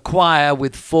and a choir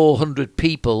with 400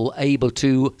 people able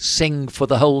to sing for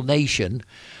the whole nation,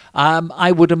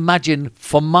 I would imagine,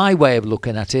 from my way of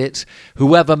looking at it,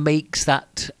 whoever makes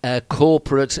that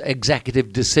corporate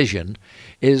executive decision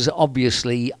is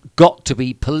obviously got to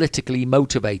be politically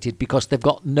motivated, because they've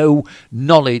got no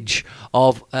knowledge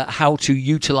of how to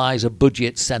utilise a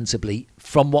budget sensibly,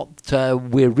 from what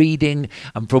we're reading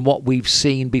and from what we've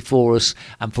seen before us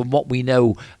and from what we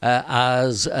know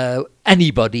as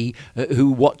anybody who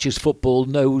watches football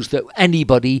knows that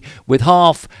anybody with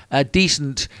half a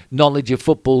decent knowledge of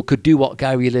football could do what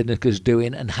Gary Lineker's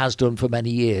doing and has done for many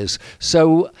years.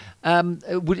 So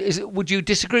would you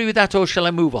disagree with that, or shall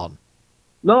I move on?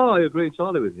 No, I agree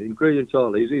entirely with you.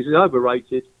 He's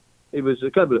overrated. He was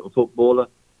a clever little footballer,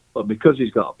 but because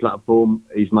he's got a platform,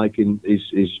 he's trying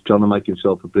to make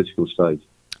himself a political stage.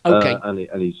 Okay. And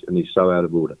he's so out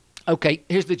of order. Okay,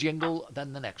 here's the jingle,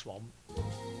 then the next one.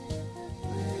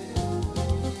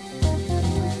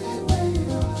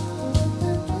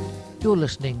 You're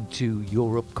listening to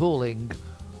Europe Calling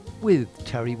with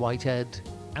Terry Whitehead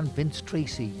and Vince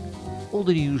Tracy. All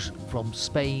the news from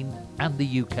Spain and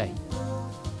the UK.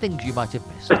 Things you might have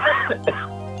missed.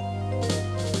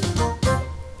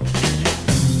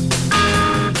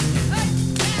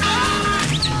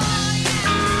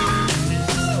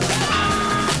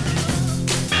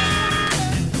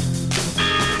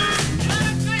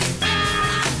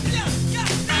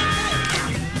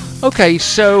 Okay,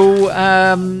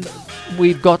 so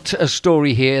we've got a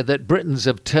story here that Britons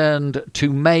have turned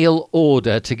to mail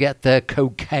order to get their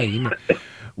cocaine,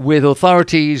 with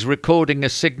authorities recording a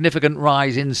significant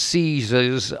rise in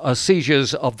seizures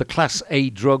of the Class A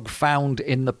drug found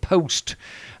in the post.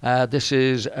 This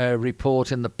is a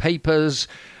report in the papers.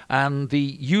 And the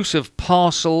use of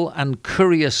parcel and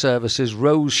courier services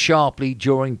rose sharply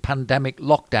during pandemic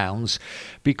lockdowns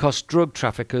because drug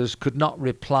traffickers could not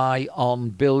rely on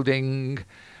building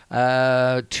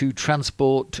to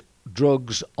transport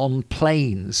drugs on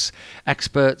planes.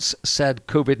 Experts said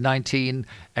COVID-19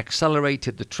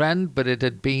 accelerated the trend, but it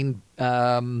had been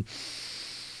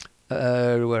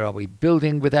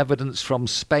building, with evidence from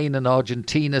Spain and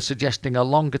Argentina suggesting a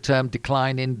longer-term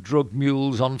decline in drug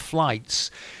mules on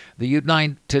flights. The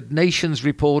United Nations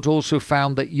report also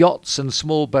found that yachts and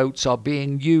small boats are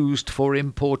being used for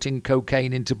importing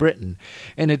cocaine into Britain.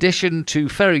 In addition to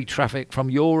ferry traffic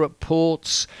from Europe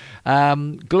ports,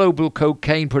 global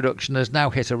cocaine production has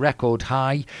now hit a record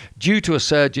high due to a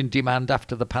surge in demand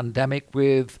after the pandemic,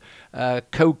 with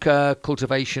coca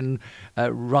cultivation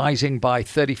rising by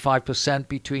 35%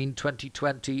 between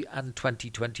 2020 and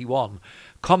 2021.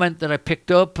 Comment that I picked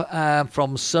up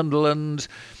from Sunderland.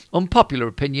 Unpopular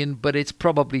opinion, but it's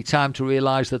probably time to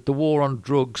realise that the war on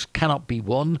drugs cannot be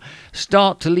won.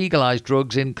 Start to legalise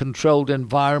drugs in controlled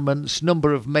environments.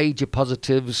 Number of major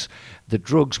positives. The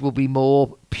drugs will be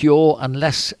more pure and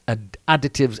less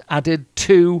additives added.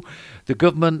 2, the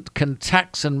government can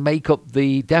tax and make up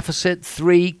the deficit.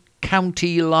 3,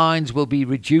 county lines will be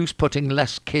reduced, putting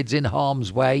less kids in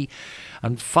harm's way.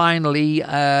 And finally,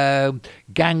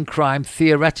 gang crime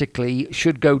theoretically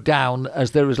should go down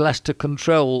as there is less to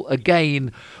control.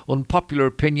 Again, unpopular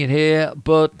opinion here,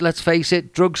 but let's face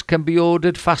it, drugs can be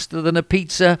ordered faster than a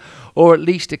pizza, or at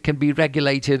least it can be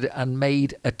regulated and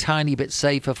made a tiny bit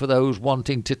safer for those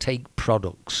wanting to take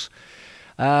products.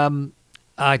 I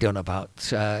don't know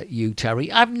about you,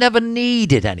 Terry. I've never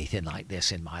needed anything like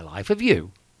this in my life. Have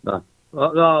you? No,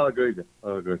 I agree.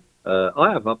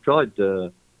 I've tried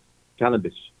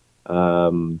cannabis. I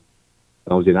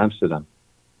was in Amsterdam.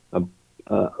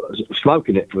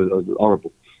 Smoking it was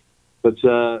horrible. But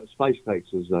space cakes,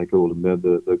 as they call them,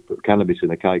 the cannabis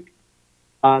in a cake.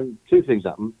 And 2 things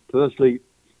happened. Firstly,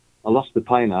 I lost the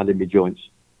pain I had in my joints.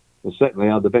 And secondly,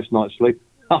 I had the best night's sleep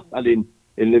I had in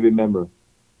living memory.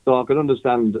 So I can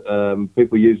understand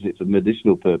people using it for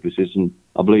medicinal purposes, and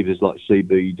I believe there's like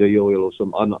CBD oil or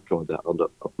something. I've not tried that. I've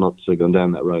not gone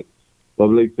down that road. But I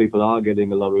believe people are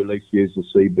getting a lot of relief using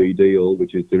CBD oil,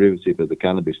 which is derivative of the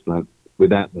cannabis plant,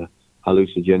 without the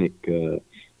hallucinogenic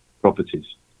properties.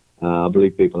 I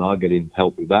believe people are getting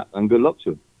help with that, and good luck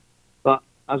to them. But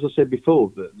as I said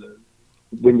before,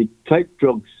 when you take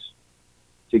drugs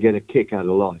to get a kick out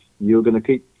of life, you're going to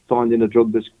keep finding a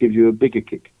drug that gives you a bigger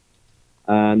kick.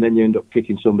 And then you end up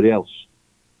kicking somebody else.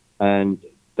 And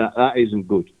that isn't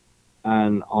good.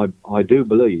 And I do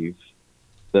believe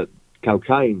that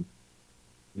cocaine,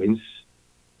 Vince,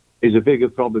 is a bigger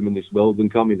problem in this world than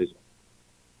communism,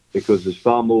 because there's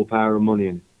far more power and money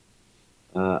in it.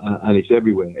 And it's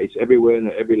everywhere. It's everywhere and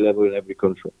at every level in every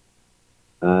country.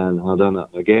 And I don't know.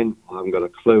 Again, I haven't got a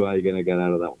clue how you're going to get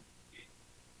out of that one.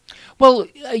 Well,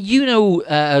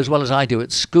 as well as I do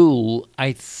at school,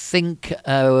 I think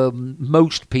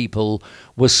most people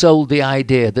were sold the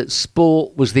idea that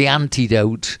sport was the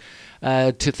antidote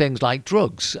to things like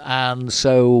drugs. And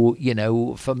so,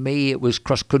 for me, it was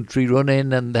cross-country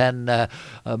running, and then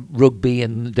rugby,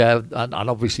 and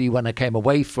obviously when I came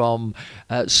away from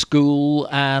school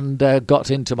and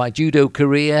got into my judo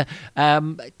career,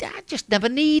 I just never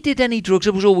needed any drugs.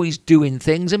 I was always doing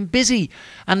things and busy.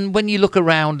 And when you look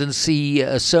around and see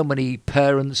so many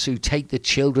parents who take the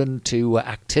children to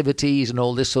activities and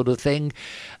all this sort of thing,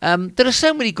 there are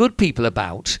so many good people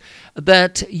about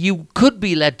that you could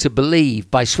be led to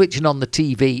believe by switching on the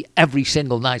TV every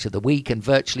single night of the week and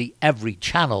virtually every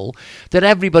channel that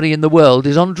everybody in the world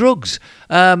is on drugs.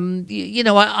 I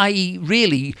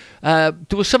really, there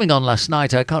was something on last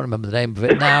night, I can't remember the name of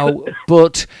it now,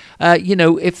 but,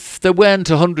 if there weren't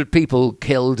 100 people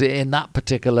killed in that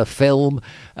particular film,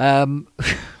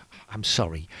 I'm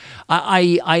sorry.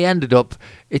 I ended up,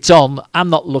 it's on, I'm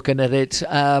not looking at it,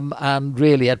 and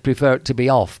really I'd prefer it to be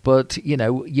off. But,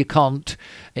 you can't,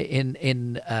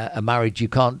 in a marriage, you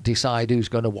can't decide who's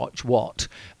going to watch what.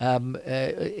 When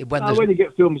you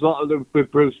get films like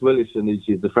with Bruce Willis and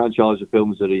the franchise of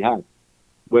films that he had,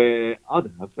 where, I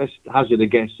don't know, let's hazard a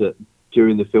guess that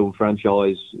during the film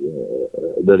franchise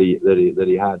that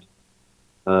he had,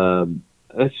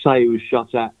 let's say he was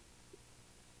shot at,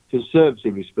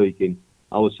 conservatively speaking,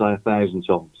 I would say 1,000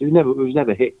 times. It was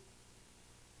never hit.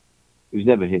 It was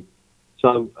never hit.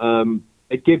 So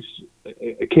it gives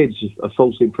kids a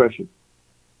false impression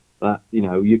that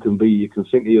you can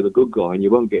think that you're the good guy and you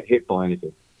won't get hit by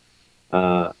anything.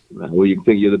 Or you can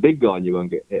think you're the big guy and you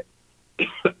won't get hit.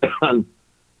 And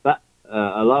that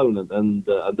alone, and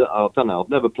I don't know. I've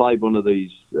never played one of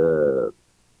these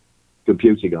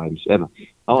computer games ever.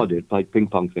 I did play ping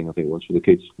pong thing, I think it was, for the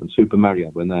kids, and Super Mario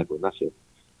when they had one. That's it.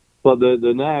 But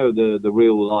the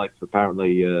real life,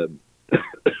 apparently,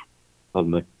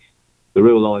 pardon me, the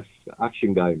real life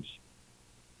action games,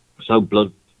 so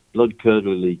blood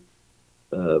curdlingly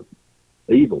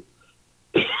evil.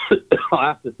 I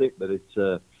have to think that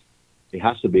it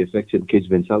has to be affecting kids'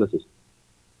 mentalities.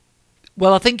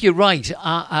 Well, I think you're right.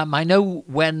 I know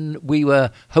when we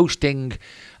were hosting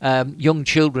young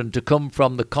children to come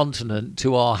from the continent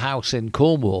to our house in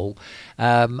Cornwall,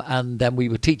 and then we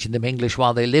were teaching them English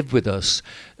while they lived with us.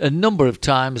 A number of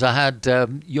times I had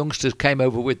youngsters came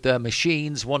over with their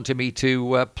machines, wanting me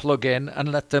to plug in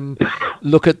and let them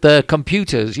look at their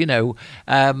computers. The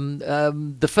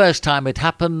first time it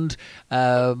happened,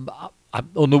 I'm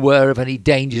unaware of any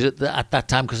dangers at that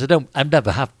time because I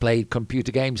never have played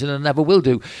computer games and I never will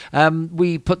do.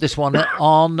 We put this one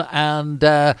on, and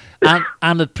Anne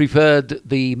had prepared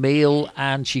the meal,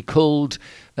 and she called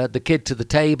the kid to the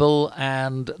table,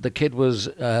 and the kid was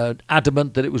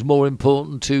adamant that it was more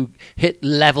important to hit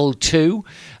level 2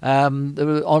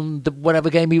 on whatever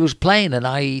game he was playing. And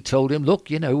I told him,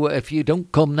 look, if you don't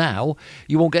come now,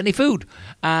 you won't get any food.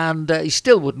 And he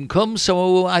still wouldn't come.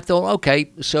 So I thought,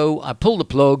 okay, so I pulled the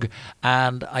plug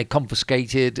and I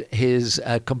confiscated his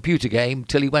computer game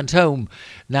till he went home.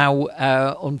 Now,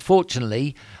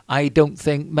 unfortunately, I don't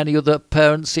think many other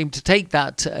parents seem to take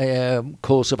that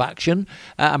course of action.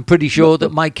 I'm pretty sure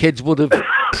that my kids would have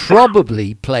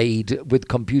probably played with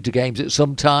computer games at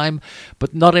some time,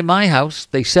 but not in my house.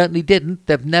 They certainly didn't.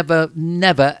 They've never,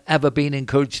 ever been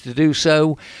encouraged to do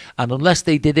so. And unless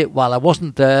they did it while I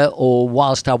wasn't there or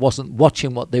whilst I wasn't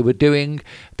watching what they were doing,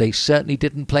 they certainly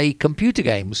didn't play computer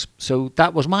games. So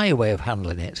that was my way of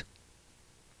handling it.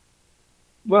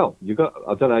 Well,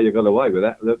 I don't know how you got away with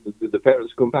that. The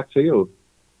parents come back to you?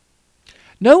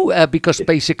 No, because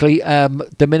basically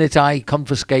the minute I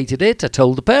confiscated it, I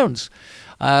told the parents.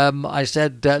 I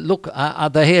said, look,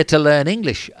 they're here to learn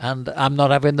English, and I'm not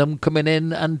having them coming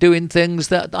in and doing things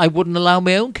that I wouldn't allow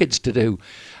my own kids to do.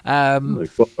 Right.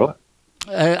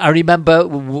 I remember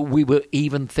we were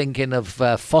even thinking of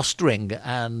fostering,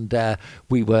 and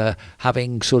we were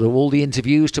having sort of all the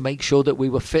interviews to make sure that we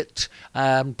were fit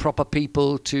and proper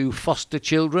people to foster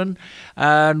children.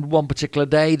 And one particular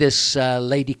day, this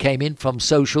lady came in from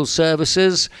social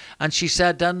services, and she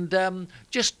said, and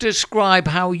just describe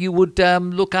how you would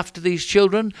look after these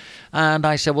children. And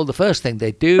I said, well, the first thing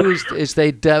they'd do is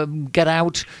they'd get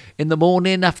out in the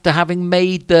morning after having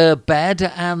made their bed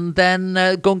and then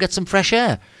go and get some fresh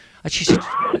air. And she said,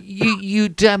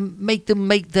 you'd make them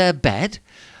make their bed?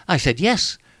 I said,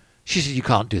 yes. She said, you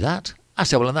can't do that. I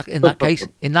said, well, in that case,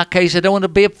 I don't want to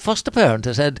be a foster parent.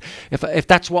 I said, if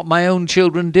that's what my own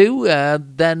children do,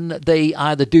 then they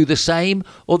either do the same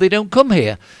or they don't come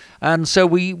here. And so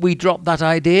we dropped that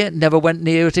idea, never went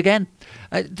near it again.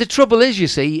 The trouble is, you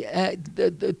see,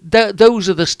 those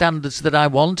are the standards that I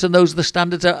want, and those are the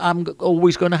standards that I'm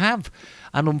always going to have.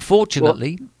 And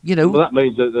unfortunately, Well, that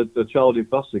means that the child in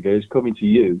foster care is coming to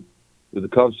you with the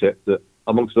concept that,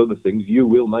 amongst other things, you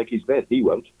will make his bed. He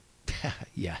won't.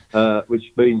 Yeah.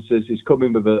 Which means he's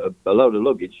coming with a load of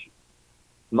luggage,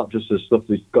 not just the stuff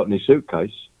he's got in his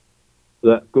suitcase.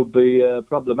 That could be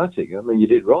problematic. I mean, you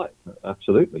did right.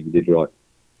 Absolutely, you did right.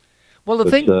 Well,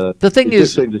 the thing is, it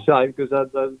just seems a shame because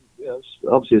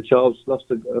obviously a child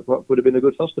would have been a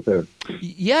good foster parent.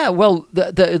 Yeah. Well,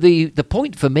 the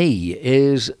point for me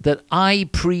is that I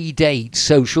predate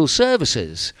social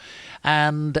services.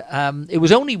 And it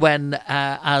was only when,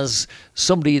 as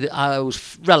somebody that I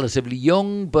was relatively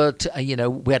young, but,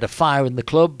 we had a fire in the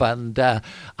club and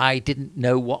I didn't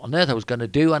know what on earth I was going to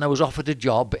do. And I was offered a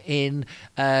job in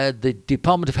the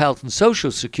Department of Health and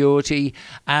Social Security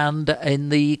and in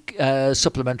the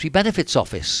Supplementary Benefits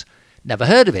Office. Never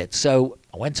heard of it. So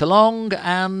I went along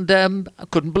and I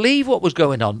couldn't believe what was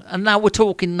going on. And now we're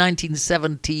talking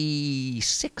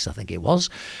 1976, I think it was.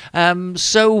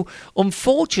 So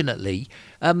unfortunately,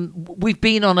 we've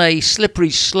been on a slippery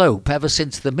slope ever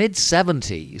since the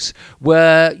mid-70s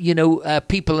where,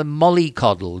 people are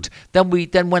mollycoddled.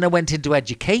 Then when I went into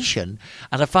education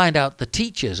and I find out the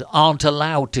teachers aren't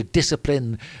allowed to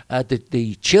discipline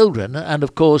the children. And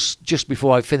of course, just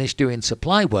before I finished doing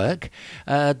supply work,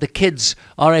 the kids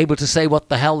are able to say what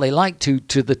the hell they like to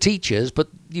the teachers, but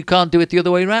you can't do it the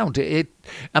other way around.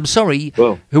 I'm sorry,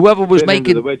 well, whoever was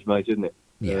making the wedge, mate, isn't it?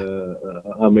 Yeah.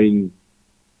 I mean,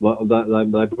 well,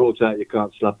 they brought out you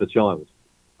can't slap the child.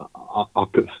 I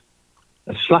could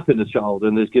slapping the child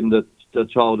and there's giving the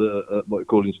child what you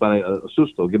call in Spanish a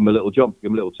susto, give him a little jump,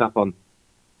 give him a little tap on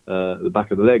the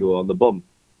back of the leg or on the bum.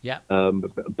 Yeah.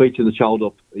 Beating the child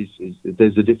up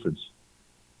there's a difference.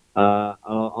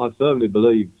 I firmly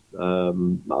believe,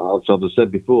 as I've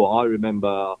said before, I remember,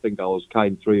 I think I was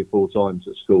caned 3 or 4 times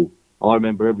at school. I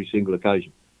remember every single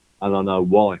occasion, and I know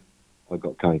why I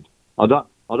got caned. I don't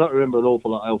remember an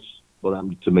awful lot else what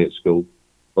happened to me at school,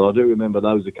 but I do remember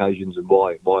those occasions and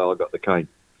why I got the cane.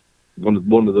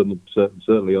 One of them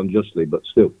certainly unjustly, but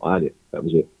still, I had it. That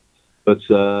was it.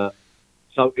 But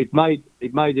So it made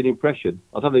an impression.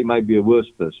 I don't think it made me a worse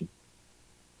person.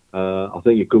 I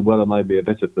think it could well have made me a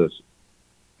better person.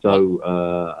 So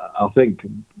I think,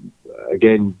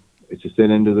 again, it's a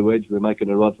thin end of the wedge. We're making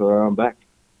a rod for our own back.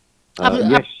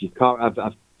 Yes, you can't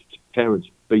have parents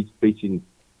beating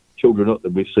children up.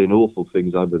 That we've seen awful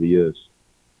things over the years,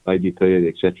 baby period,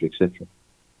 etc., etc.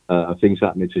 Things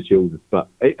happening to children. But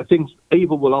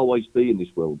evil will always be in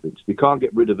this world, Vince. We can't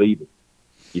get rid of evil.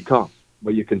 You can't.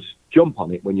 But you can jump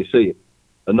on it when you see it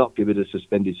and not give it a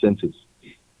suspended sentence.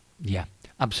 Yeah,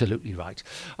 absolutely right.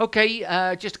 Okay,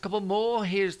 just a couple more.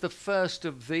 Here's the first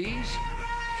of these.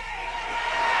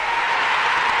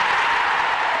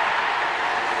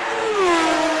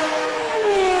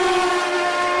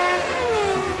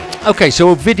 Okay, so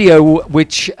a video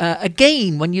which,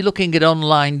 again, when you're looking at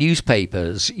online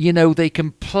newspapers, you know, they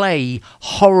can play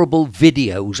horrible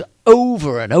videos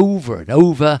over and over and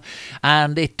over,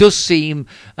 and it does seem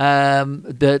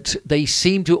that they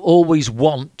seem to always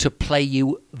want to play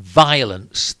you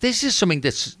violence. This is something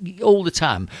that's all the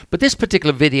time, but this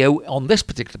particular video on this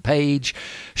particular page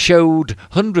showed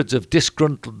hundreds of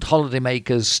disgruntled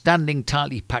holidaymakers standing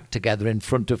tightly packed together in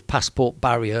front of passport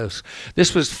barriers.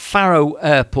 This was Faro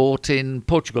Airport in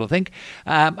Portugal, I think,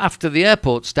 after the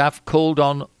airport staff called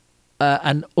on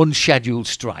an unscheduled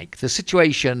strike. The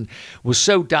situation was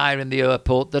so dire in the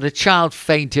airport that a child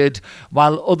fainted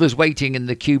while others waiting in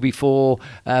the queue before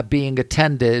being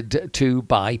attended to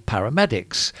by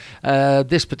paramedics.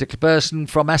 This particular person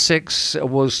from Essex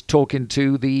was talking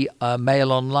to the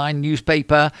Mail Online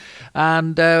newspaper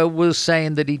and was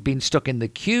saying that he'd been stuck in the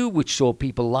queue, which saw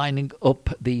people lining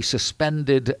up the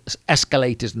suspended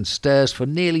escalators and stairs for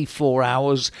nearly 4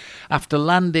 hours. After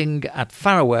landing at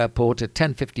Faro Airport at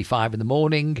 10:55 in the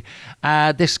morning,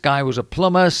 this guy was a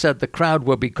plumber, said the crowd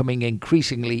were becoming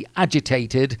increasingly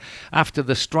agitated after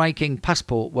the striking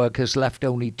passport workers left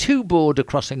only 2 border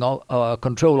crossing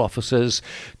control officers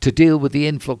to deal with the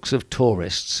influx of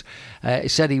tourists. He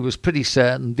said he was pretty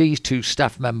certain these 2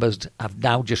 staff members have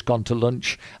now just gone to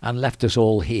lunch and left us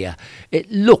all here.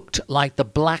 It looked like the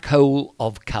black hole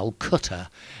of Calcutta.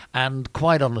 And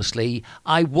quite honestly,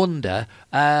 I wonder,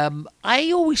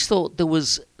 I always thought there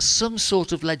was some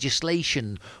sort of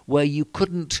legislation where you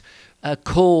couldn't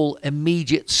call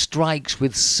immediate strikes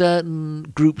with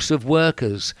certain groups of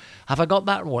workers. Have I got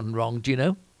that one wrong? Do you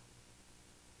know?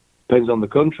 Depends on the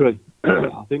country.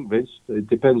 I think, Vince, it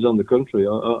depends on the country.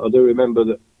 I do remember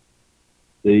that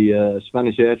the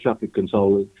Spanish air traffic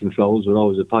controls were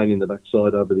always a pain in the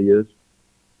backside over the years.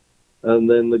 And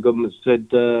then the government said,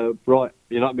 right,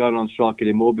 you're not going on strike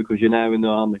anymore because you're now in the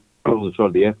army. Oh,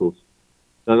 sorry, the Air Force.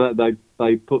 So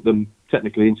they put them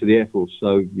technically into the Air Force,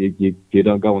 so you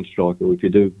don't go on strike, or if you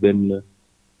do, then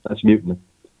that's mutiny.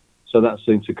 So that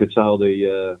seemed to curtail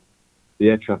the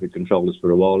air traffic controllers for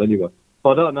a while anyway.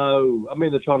 I don't know. I mean,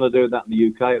 they're trying to do that in the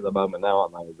UK at the moment now,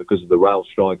 aren't they? Because of the rail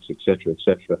strikes, etc.,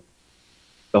 etc.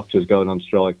 Doctors going on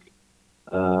strike.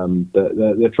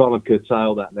 They're trying to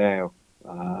curtail that now.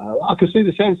 I can see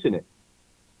the sense in it,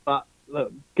 but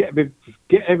look, get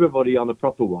everybody on a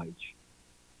proper wage.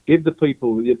 Give the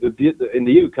people in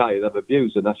the UK, they've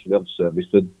abused the National Health Service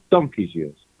for donkey's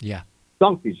years. Yeah,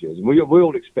 donkey's years, and we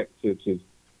all expect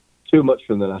too much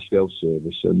from the National Health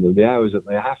Service, and the hours that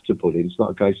they have to put in. It's not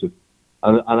a case of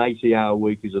an 80-hour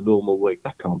week is a normal week.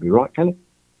 That can't be right, can it?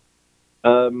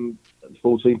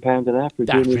 £14 an hour.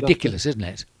 That's ridiculous, isn't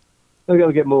it? They've got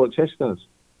to get more at Tesco's.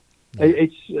 Yeah.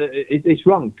 It's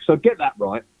wrong. So get that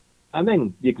right, and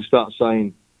then you can start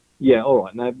saying, yeah, all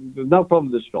right, now, no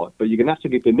problem with the strike, but you're going to have to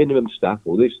give the minimum staff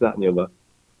or this, that, and the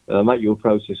other, make your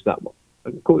process that one.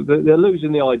 Of course, they're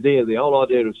losing the idea. The whole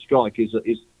idea of strike is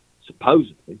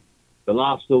supposedly the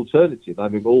last alternative,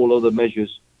 having all other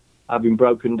measures having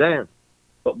broken down.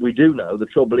 But we do know the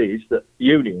trouble is that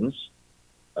unions,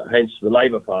 hence the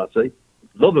Labour Party,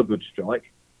 love a good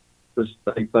strike because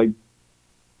they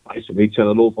basically tell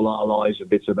an awful lot of lies and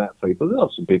bits about people. There are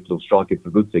some people who are striking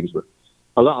for good things, but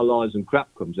a lot of lies and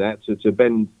crap comes out to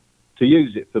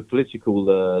use it for political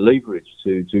leverage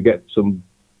to get some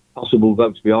possible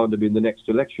votes behind them in the next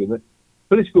election. The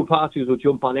political parties will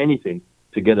jump on anything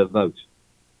to get a vote.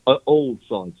 All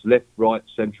sides, left, right,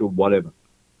 central, whatever.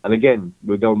 And again,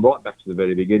 we're going right back to the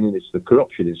very beginning. It's the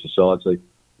corruption in society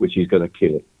which is going to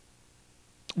kill it.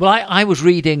 Well, I was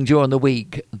reading during the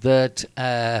week that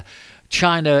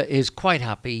China is quite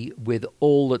happy with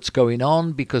all that's going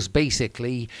on because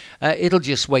basically it'll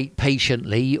just wait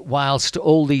patiently whilst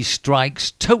all these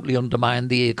strikes totally undermine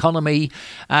the economy,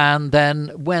 and then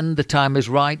when the time is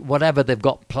right, whatever they've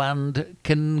got planned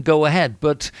can go ahead.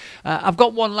 But I've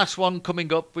got one last one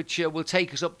coming up which will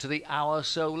take us up to the hour,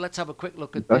 so let's have a quick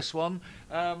look at this one.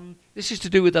 This is to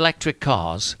do with electric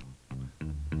cars.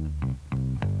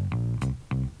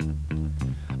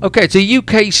 Okay, it's a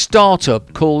UK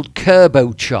startup called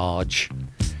Kerbocharge,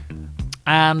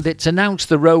 and it's announced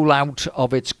the rollout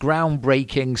of its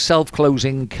groundbreaking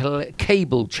self-closing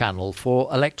cable channel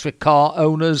for electric car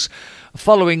owners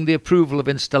following the approval of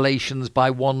installations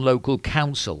by one local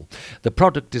council. The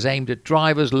product is aimed at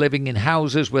drivers living in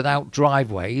houses without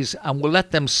driveways and will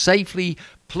let them safely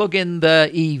plug in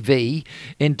their EV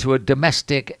into a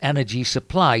domestic energy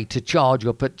supply to charge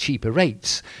up at cheaper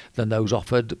rates than those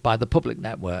offered by the public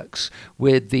networks,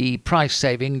 with the price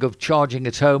saving of charging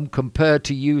at home compared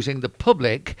to using the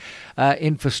public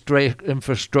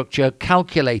infrastructure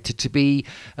calculated to be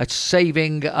a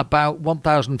saving about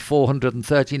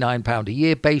 £1,439 a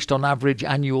year based on average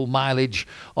annual mileage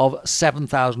of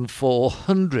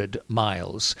 7,400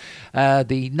 miles.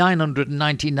 The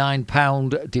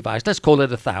 £999 device, let's call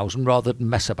it 1,000 rather than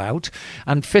mess about,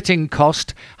 and fitting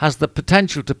cost has the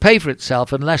potential to pay for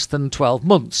itself in less than 12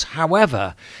 months.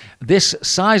 However, this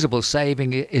sizable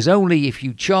saving is only if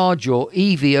you charge your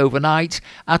EV overnight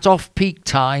at off-peak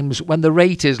times when the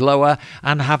rate is lower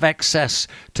and have access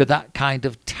to that kind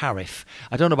of tariff.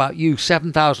 I don't know about you,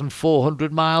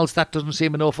 7,400 miles, that doesn't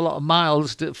seem an awful lot of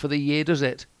miles for the year, does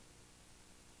it?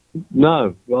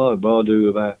 No, well, I do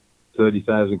about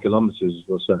 30,000 kilometres,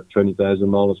 what's that, 20,000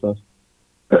 miles or so.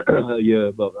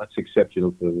 Yeah, but that's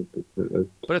exceptional.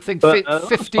 But I think I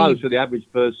 15... suppose for the average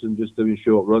person just doing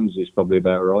short runs is probably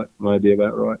about right, maybe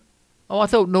about right. Oh, I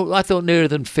thought nearer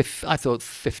than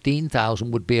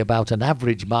 15,000 would be about an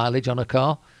average mileage on a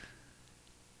car.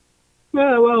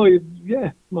 Yeah, well,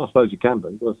 yeah, I suppose you can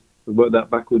be. Well, work that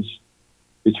backwards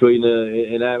between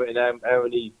how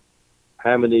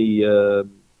many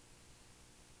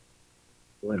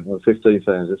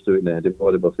 15,000. Let's do it now.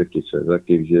 Divided by 52. That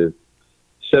gives you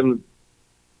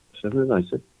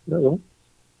 780. No,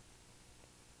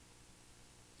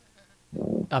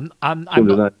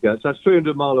 so that's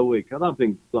 300 mile a week. I don't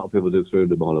think a lot of people do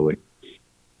 300 mile a week.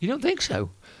 You don't think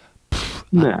so?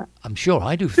 Nah. I'm sure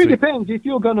I do. It depends. If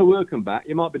you're going to work and back,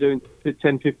 you might be doing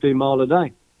 10, 15 mile a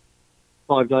day,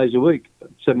 5 days a week,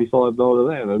 75 mile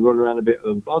a day, and run around a bit.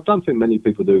 I don't think many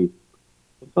people do.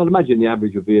 I'd imagine the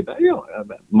average would be about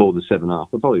more than 7.5,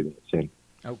 but probably about 10.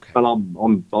 Okay.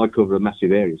 And I cover a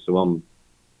massive area, so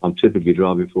I'm typically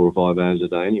driving 4 or 5 hours a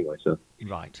day anyway. So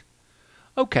right.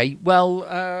 Okay. Well,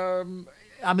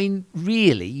 I mean,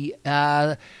 really,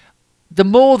 the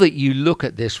more that you look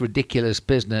at this ridiculous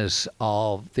business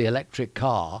of the electric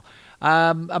car,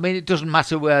 I mean, it doesn't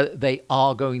matter where they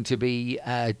are going to be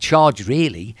charged,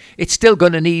 really. It's still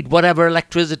going to need whatever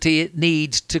electricity it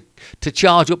needs to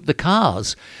charge up the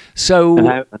cars. So,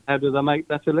 and how do they make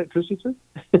that electricity?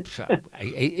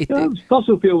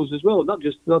 Fossil fuels as well, not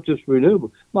just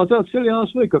renewable. I'll tell you,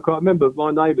 last week I can't remember.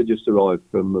 My neighbour just arrived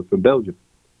from Belgium,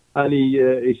 and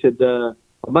he said, "I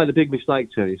made a big mistake,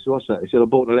 Terry." So what's that? He said, "I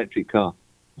bought an electric car."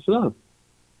 I said, "Oh."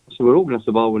 I said, "We're all going to have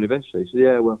to buy one eventually." He said,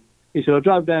 "Yeah, well." He said, "I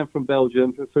drove down from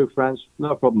Belgium through France,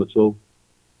 no problem at all.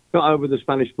 Got over the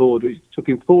Spanish border. It took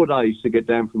him 4 days to get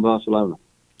down from Barcelona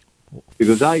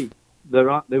because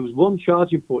there was one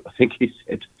charging point. I think he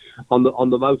said on the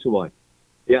motorway.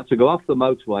 He had to go off the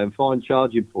motorway and find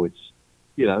charging points,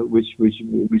 which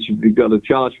you've got to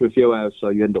charge for a few hours, so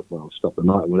you end up stop at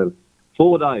night or whatever.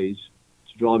 4 days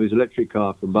to drive his electric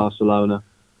car from Barcelona,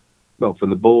 well,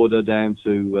 from the border down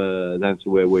to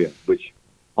where we are, which."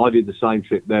 I did the same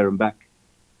trip there and back.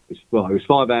 It was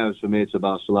 5 hours from here to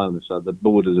Barcelona, so the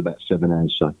border's about 7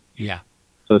 hours. So yeah,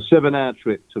 so a 7-hour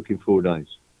trip took him 4 days.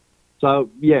 So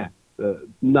yeah,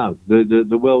 no,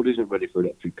 the world isn't ready for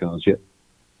electric cars yet,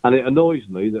 and it annoys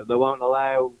me that they won't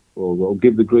allow or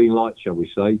give the green light, shall we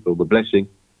say, or the blessing,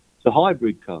 to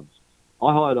hybrid cars.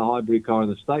 I hired a hybrid car in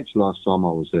the States last time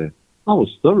I was there. I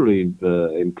was thoroughly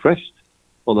impressed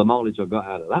by the mileage I got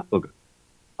out of that bugger.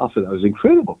 I thought that was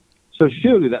incredible. So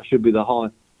surely that should be the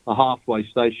halfway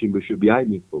station we should be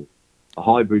aiming for, a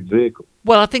hybrid vehicle.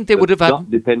 Well, I think they would have had...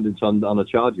 Not dependent on a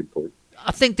charging point.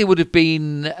 I think they would have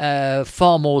been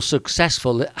far more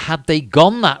successful had they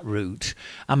gone that route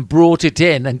and brought it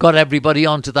in and got everybody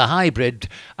onto the hybrid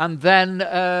and then,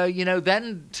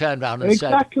 then turned around and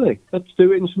said... Exactly. Let's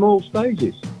do it in small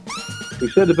stages.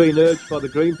 Instead of being urged by the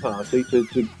Green Party to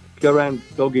go around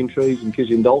dogging trees and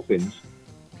kissing dolphins,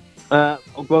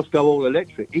 I've got to go all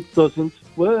electric. It doesn't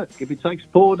work. If it takes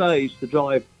 4 days to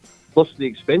drive, plus the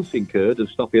expense incurred of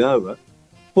stopping over,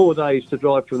 4 days to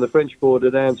drive from the French border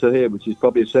down to here, which is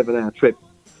probably a 7-hour trip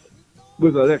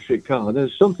with an electric car,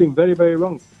 there's something very, very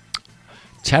wrong.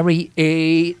 Terry,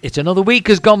 it's another week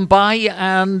has gone by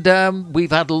and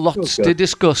we've had lots to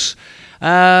discuss.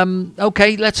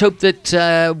 Okay, let's hope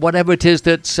that whatever it is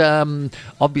that's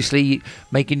obviously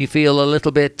making you feel a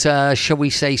little bit, shall we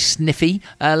say, sniffy,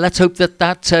 let's hope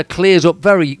that clears up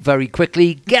very, very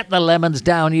quickly. Get the lemons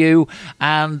down you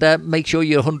and make sure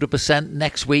you're 100%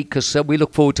 next week because we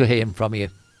look forward to hearing from you.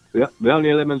 Yeah, the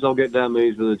only lemons I'll get down me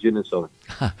is with a gin and tonic.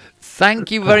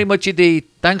 Thank you very much indeed.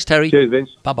 Thanks, Terry. Cheers, Vince.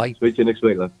 Bye-bye. Speak to you next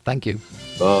week, love. Thank you.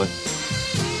 Bye.